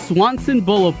 9992 Swanson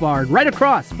Boulevard, right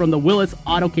across from the Willis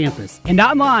Auto Campus, and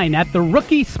online at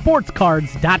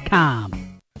therookie-sportscards.com.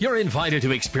 You're invited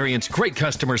to experience great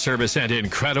customer service and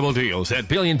incredible deals at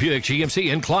Billion Buick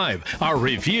GMC in Clive. Our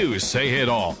reviews say it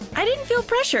all. I didn't feel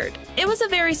pressured. It was a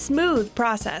very smooth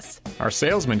process. Our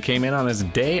salesman came in on his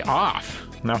day off.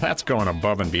 Now that's going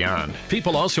above and beyond.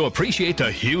 People also appreciate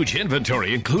the huge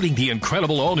inventory, including the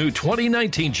incredible all-new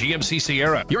 2019 GMC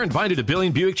Sierra. You're invited to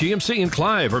Billion Buick GMC in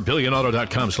Clive or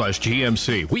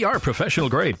billionauto.com/GMC. We are professional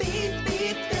grade.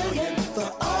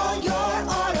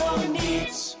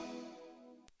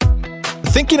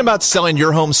 Thinking about selling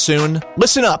your home soon?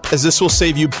 Listen up, as this will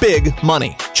save you big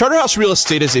money. Charterhouse Real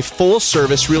Estate is a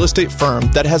full-service real estate firm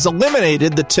that has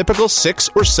eliminated the typical 6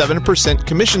 or 7%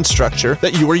 commission structure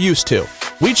that you are used to.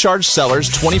 We charge sellers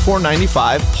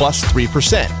 $24.95 plus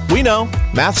 3%. We know,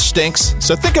 math stinks,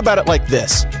 so think about it like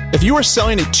this. If you were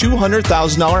selling a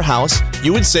 $200,000 house,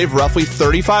 you would save roughly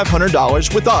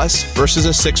 $3,500 with us versus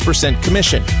a 6%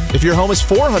 commission. If your home is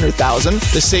 $400,000,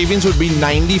 the savings would be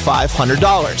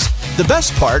 $9,500. The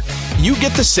best part, you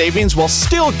get the savings while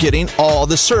still getting all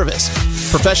the service.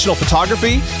 Professional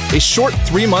photography, a short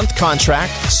 3-month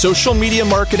contract, social media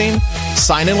marketing,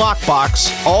 sign and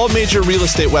lockbox, all major real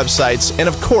estate websites, and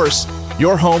of course,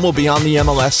 your home will be on the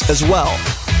MLS as well.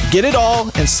 Get it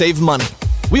all and save money.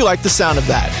 We like the sound of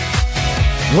that.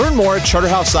 Learn more at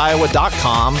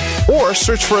charterhouseiowa.com or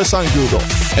search for us on Google.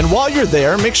 And while you're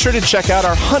there, make sure to check out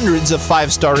our hundreds of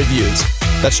 5-star reviews.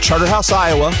 That's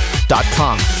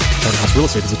charterhouseiowa.com. Charterhouse Real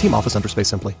Estate is a team office under Space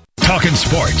Simply. Talking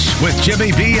sports with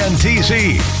Jimmy B and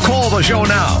TC. Call the show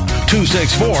now,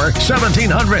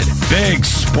 264-1700. Big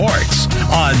Sports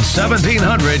on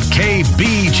 1700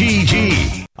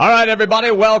 KBGG. All right,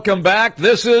 everybody, welcome back.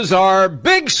 This is our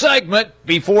big segment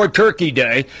before Turkey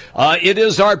Day. It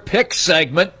is our pick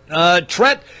segment.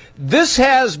 Trent, this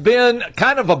has been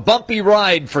kind of a bumpy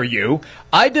ride for you.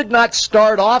 I did not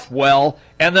start off well,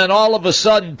 and then all of a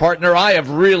sudden, partner, I have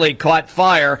really caught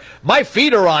fire. My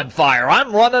feet are on fire.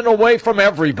 I'm running away from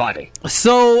everybody.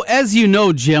 So, as you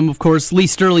know, Jim, of course, Lee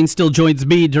Sterling still joins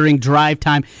me during drive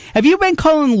time. Have you been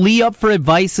calling Lee up for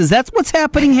advice? Is that what's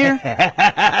happening here?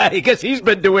 Because he's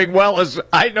been doing well, as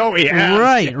I know he has.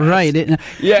 Right.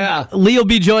 Yeah. Lee will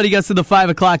be joining us in the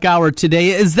 5 o'clock hour today.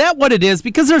 Is that what it is?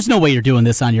 Because there's no way you're doing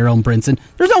this on your own, Brinson.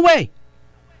 There's no way.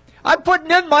 I'm putting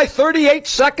in my 38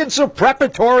 seconds of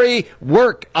preparatory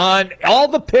work on all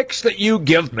the picks that you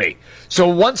give me. So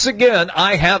once again,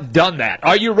 I have done that.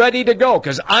 Are you ready to go?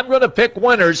 Because I'm going to pick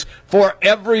winners for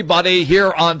everybody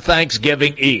here on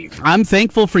Thanksgiving Eve. I'm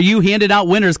thankful for you handing out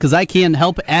winners because I can't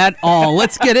help at all.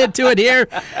 Let's get into it here.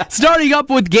 Starting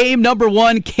up with game number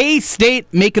 1, K-State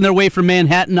making their way from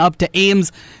Manhattan up to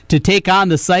Ames to take on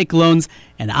the Cyclones.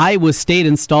 And Iowa State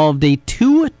installed a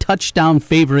 2-touchdown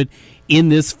favorite in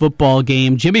this football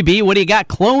game. Jimmy B, what do you got?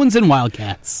 Clones and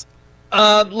Wildcats.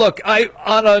 Look,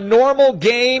 on a normal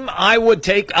game, I would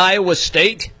take Iowa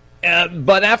State.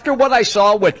 But after what I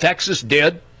saw what Texas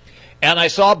did, and I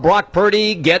saw Brock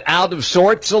Purdy get out of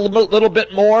sorts a little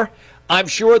bit more, I'm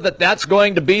sure that that's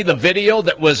going to be the video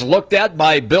that was looked at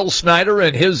by Bill Snyder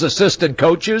and his assistant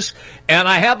coaches. And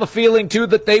I have a feeling, too,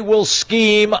 that they will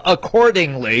scheme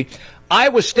accordingly.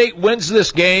 Iowa State wins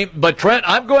this game, but Trent,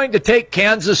 I'm going to take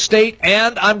Kansas State,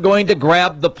 and I'm going to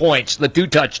grab the points, the 2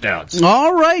 touchdowns.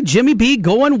 All right, Jimmy B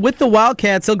going with the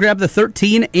Wildcats. He'll grab the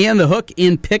 13 and the hook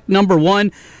in pick number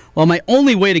 1. Well, my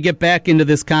only way to get back into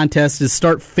this contest is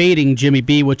start fading Jimmy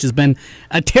B, which has been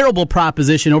a terrible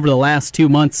proposition over the last 2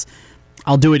 months.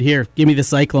 I'll do it here. Give me the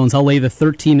Cyclones. I'll lay the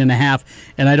 13.5,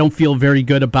 and I don't feel very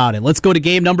good about it. Let's go to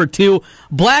game number 2.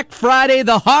 Black Friday,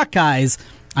 the Hawkeyes,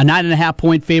 a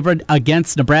 9.5-point favorite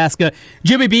against Nebraska.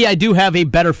 Jimmy B, I do have a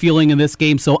better feeling in this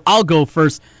game, so I'll go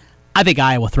first. I think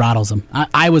Iowa throttles them.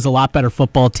 Iowa's a lot better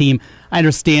football team. I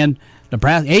understand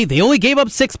Nebraska. Hey, they only gave up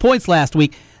 6 points last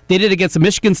week. They did against a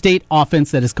Michigan State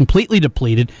offense that is completely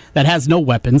depleted, that has no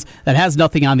weapons, that has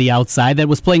nothing on the outside, that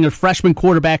was playing a freshman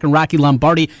quarterback in Rocky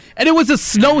Lombardi, and it was a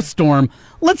snowstorm.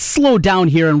 Let's slow down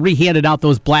here and re-handed out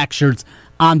those black shirts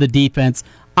on the defense.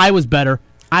 Iowa's better.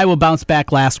 Iowa bounced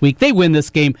back last week. They win this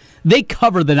game. They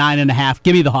cover the 9.5.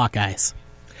 Give me the Hawkeyes.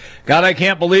 God, I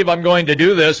can't believe I'm going to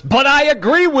do this, but I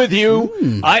agree with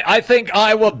you. I think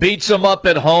Iowa beats them up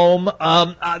at home.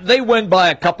 They win by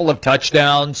a couple of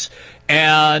touchdowns.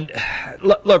 And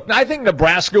look, I think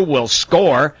Nebraska will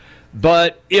score,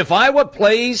 but if Iowa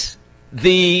plays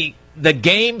the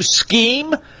game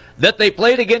scheme that they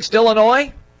played against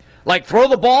Illinois, like throw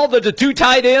the ball to the 2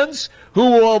 tight ends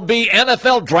who will be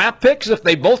NFL draft picks if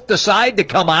they both decide to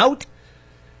come out,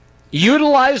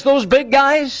 utilize those big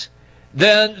guys,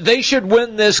 then they should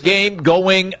win this game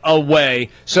going away.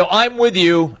 So I'm with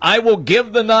you. I will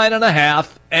give the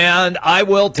 9.5, and I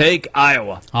will take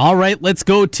Iowa. All right, let's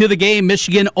go to the game.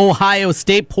 Michigan, Ohio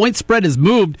State. Point spread has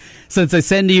moved since I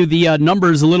sent you the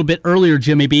numbers a little bit earlier,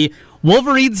 Jimmy B.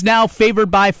 Wolverines now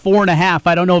favored by 4.5.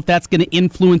 I don't know if that's going to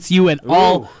influence you at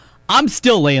all. I'm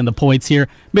still laying the points here.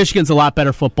 Michigan's a lot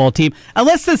better football team.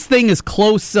 Unless this thing is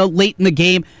close late in the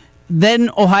game, then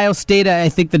Ohio State, I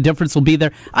think the difference will be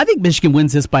there. I think Michigan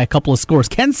wins this by a couple of scores.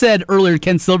 Ken said earlier,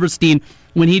 Ken Silverstein,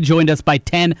 when he joined us, by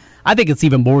 10. I think it's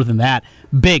even more than that.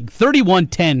 Big,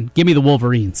 31-10. Give me the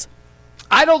Wolverines.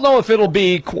 I don't know if it'll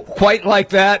be quite like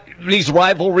that, these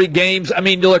rivalry games. I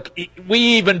mean, look, we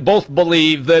even both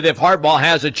believe that if Harbaugh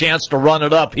has a chance to run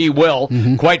it up, he will.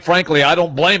 Quite frankly, I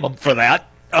don't blame him for that.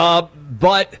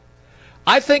 But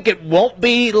I think it won't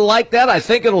be like that. I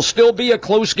think it'll still be a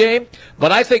close game,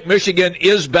 but I think Michigan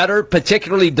is better,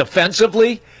 particularly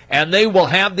defensively, and they will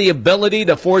have the ability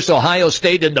to force Ohio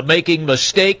State into making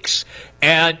mistakes.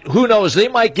 And who knows, they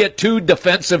might get 2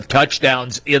 defensive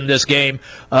touchdowns in this game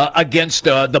against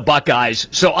the Buckeyes.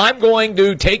 So I'm going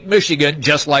to take Michigan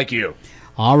just like you.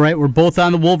 All right, we're both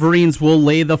on the Wolverines. We'll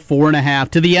lay the 4.5.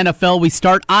 To the NFL, we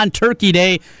start on Turkey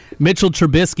Day. Mitchell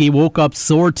Trubisky woke up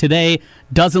sore today.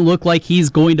 Doesn't look like he's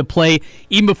going to play.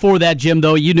 Even before that, Jim,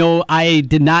 though, you know I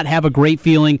did not have a great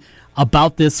feeling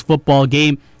about this football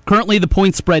game. Currently, the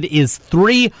point spread is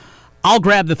 3. I'll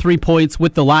grab the 3 points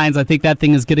with the Lions. I think that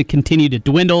thing is going to continue to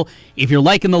dwindle. If you're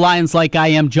liking the Lions like I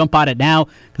am, jump on it now,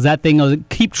 because that thing will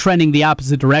keep trending the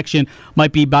opposite direction.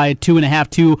 Might be by 2.5,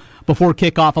 2 before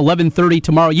kickoff, 11:30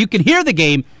 tomorrow. You can hear the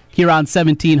game here on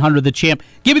 1700 The Champ.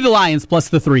 Give me the Lions plus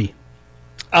the 3.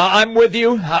 I'm with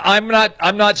you. I'm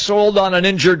not sold on an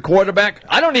injured quarterback.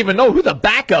 I don't even know who the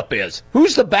backup is.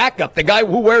 Who's the backup? The guy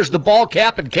who wears the ball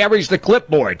cap and carries the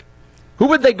clipboard. Who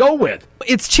would they go with?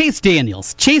 It's Chase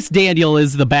Daniels. Chase Daniel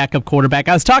is the backup quarterback.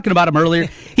 I was talking about him earlier.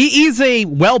 He's a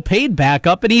well-paid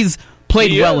backup, and he's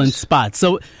played well in spots.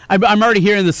 So I'm already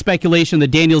hearing the speculation that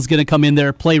Daniel's going to come in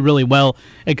there, play really well,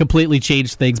 and completely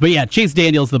change things. But yeah, Chase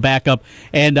Daniel's the backup,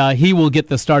 and he will get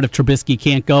the start if Trubisky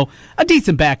can't go. A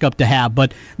decent backup to have,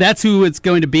 but that's who it's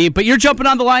going to be. But you're jumping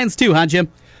on the Lions too, huh,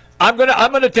 Jim? I'm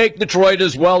gonna take Detroit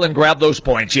as well and grab those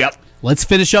points. Yep. Let's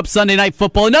finish up Sunday Night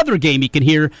Football. Another game you can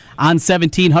hear on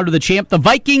 1700 The Champ. The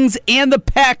Vikings and the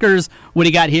Packers. What do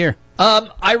you got here?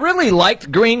 I really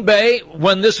liked Green Bay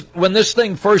when this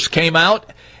thing first came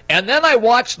out, and then I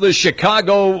watched the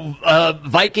Chicago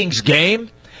Vikings game.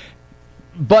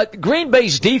 But Green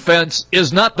Bay's defense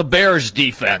is not the Bears'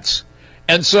 defense,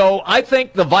 and so I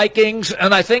think the Vikings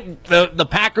and I think the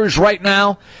Packers right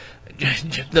now,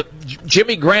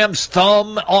 Jimmy Graham's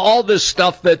thumb, all this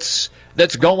stuff that's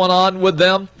going on with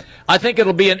them. I think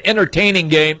it'll be an entertaining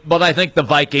game, but I think the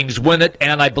Vikings win it,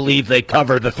 and I believe they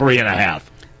cover the 3.5.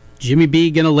 Jimmy B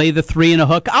going to lay the 3 and a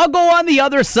hook. I'll go on the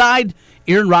other side.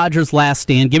 Aaron Rodgers' last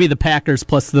stand. Give me the Packers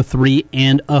plus the 3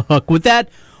 and a hook. With that,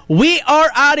 We are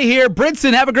out of here.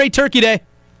 Brinson, have a great Turkey Day.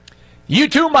 You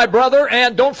too, my brother.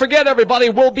 And don't forget, everybody,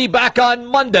 we'll be back on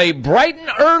Monday, bright and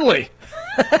early.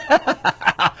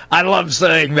 I love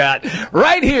saying that.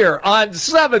 Right here on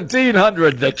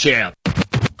 1700 The Champ.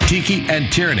 Tiki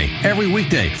and Tierney, every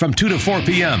weekday from 2 to 4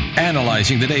 p.m.,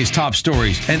 analyzing the day's top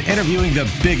stories and interviewing the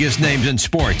biggest names in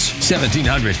sports.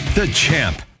 1700 The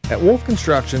Champ. At Wolf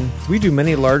Construction, we do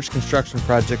many large construction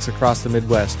projects across the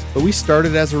Midwest, but we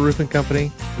started as a roofing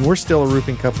company, and we're still a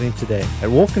roofing company today.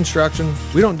 At Wolf Construction,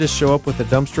 we don't just show up with a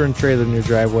dumpster and trailer in your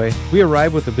driveway. We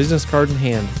arrive with a business card in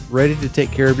hand, ready to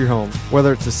take care of your home.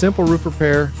 Whether it's a simple roof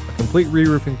repair, a complete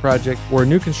re-roofing project, or a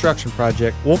new construction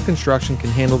project, Wolf Construction can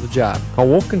handle the job. Call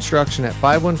Wolf Construction at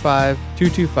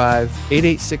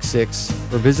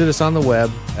 515-225-8866 or visit us on the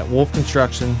web at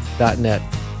wolfconstruction.net.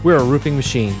 We're a roofing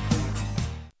machine.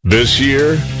 This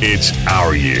year, it's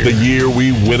our year. The year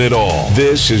we win it all.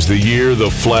 This is the year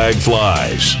the flag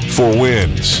flies. For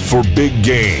wins, for big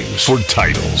games, for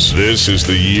titles. This is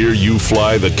the year you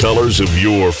fly the colors of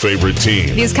your favorite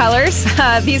team. These colors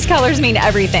mean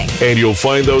everything. And you'll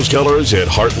find those colors at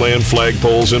Heartland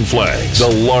Flagpoles and Flags.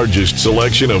 The largest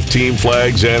selection of team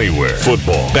flags anywhere.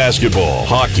 Football, basketball,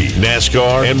 hockey,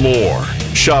 NASCAR, and more.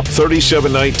 Shop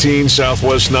 3719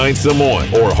 Southwest 9th Des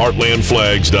Moines or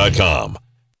heartlandflags.com.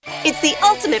 It's the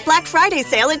ultimate Black Friday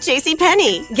sale at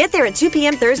JCPenney. Get there at 2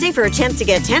 p.m. Thursday for a chance to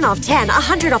get 10 off 10,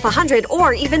 100 off 100,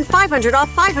 or even 500 off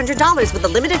 $500 with a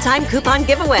limited time coupon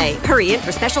giveaway. Hurry in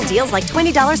for special deals like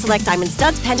 $20 select diamond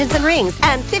studs, pendants, and rings,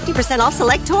 and 50% off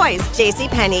select toys.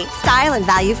 JCPenney. Style and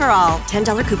value for all.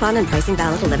 $10 coupon and pricing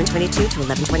valid 11/22 to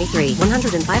 11/23.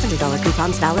 $100 and $500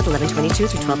 coupons valid 11/22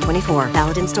 to 12/24.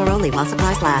 Valid in store only while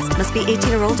supplies last. Must be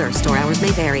 18 or older. Store hours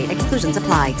may vary. Exclusions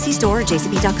apply. See store or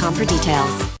jcp.com for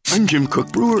details. I'm Jim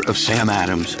Cook, brewer of Sam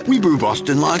Adams. We brew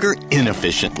Boston Lager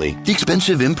inefficiently. The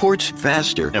expensive imports,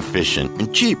 faster, efficient,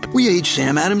 and cheap. We age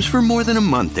Sam Adams for more than a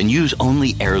month and use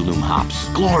only heirloom hops.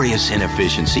 Glorious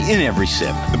inefficiency in every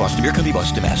sip. The Boston Beer Company,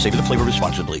 Boston, Mass. Savor the flavor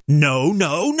responsibly. No,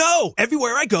 no, no.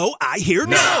 Everywhere I go, I hear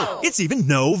no. It's even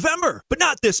November. But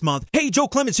not this month. Hey, Joe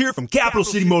Clemens here from Capital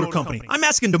City Motor Company. I'm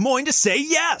asking Des Moines to say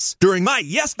yes during my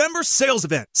Yes-Member sales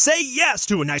event. Say yes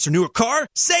to a nicer, newer car.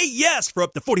 Say yes for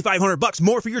up to $4,500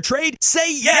 more for your trade.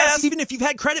 Say yes even if you've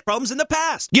had credit problems in the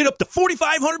past. Get up to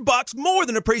 $4,500 more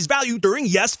than appraised value during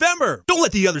Yes-Fember. Don't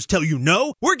let the others tell you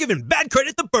no. We're giving bad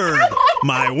credit the bird.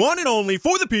 My one and only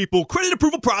for the people credit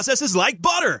approval process is like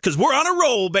butter, because we're on a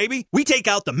roll, baby. We take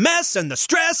out the mess and the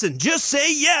stress and just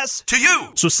say yes to you.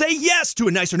 So say yes to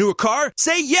a nicer, newer car.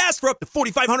 Say yes for up to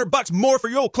 $4,500 more for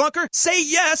your old clunker. Say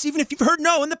yes even if you've heard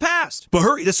no in the past. But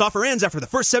hurry, this offer ends after the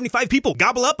first 75 people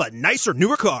gobble up a nicer,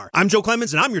 newer car. I'm Joe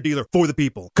Clemens, and I'm your dealer for the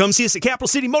people. Come see us at Capital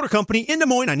City Motor Company in Des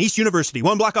Moines on East University,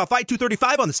 1 block off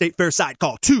I-235 on the State Fair side.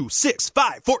 Call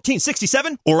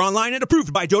 265-1467 or online at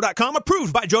approvedbyjoe.com.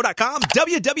 Approvedbyjoe.com.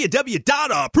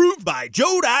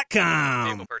 www.approvedbyjoe.com.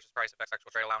 Vehicle purchase price, effects,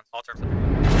 actual trade allowance, all terms.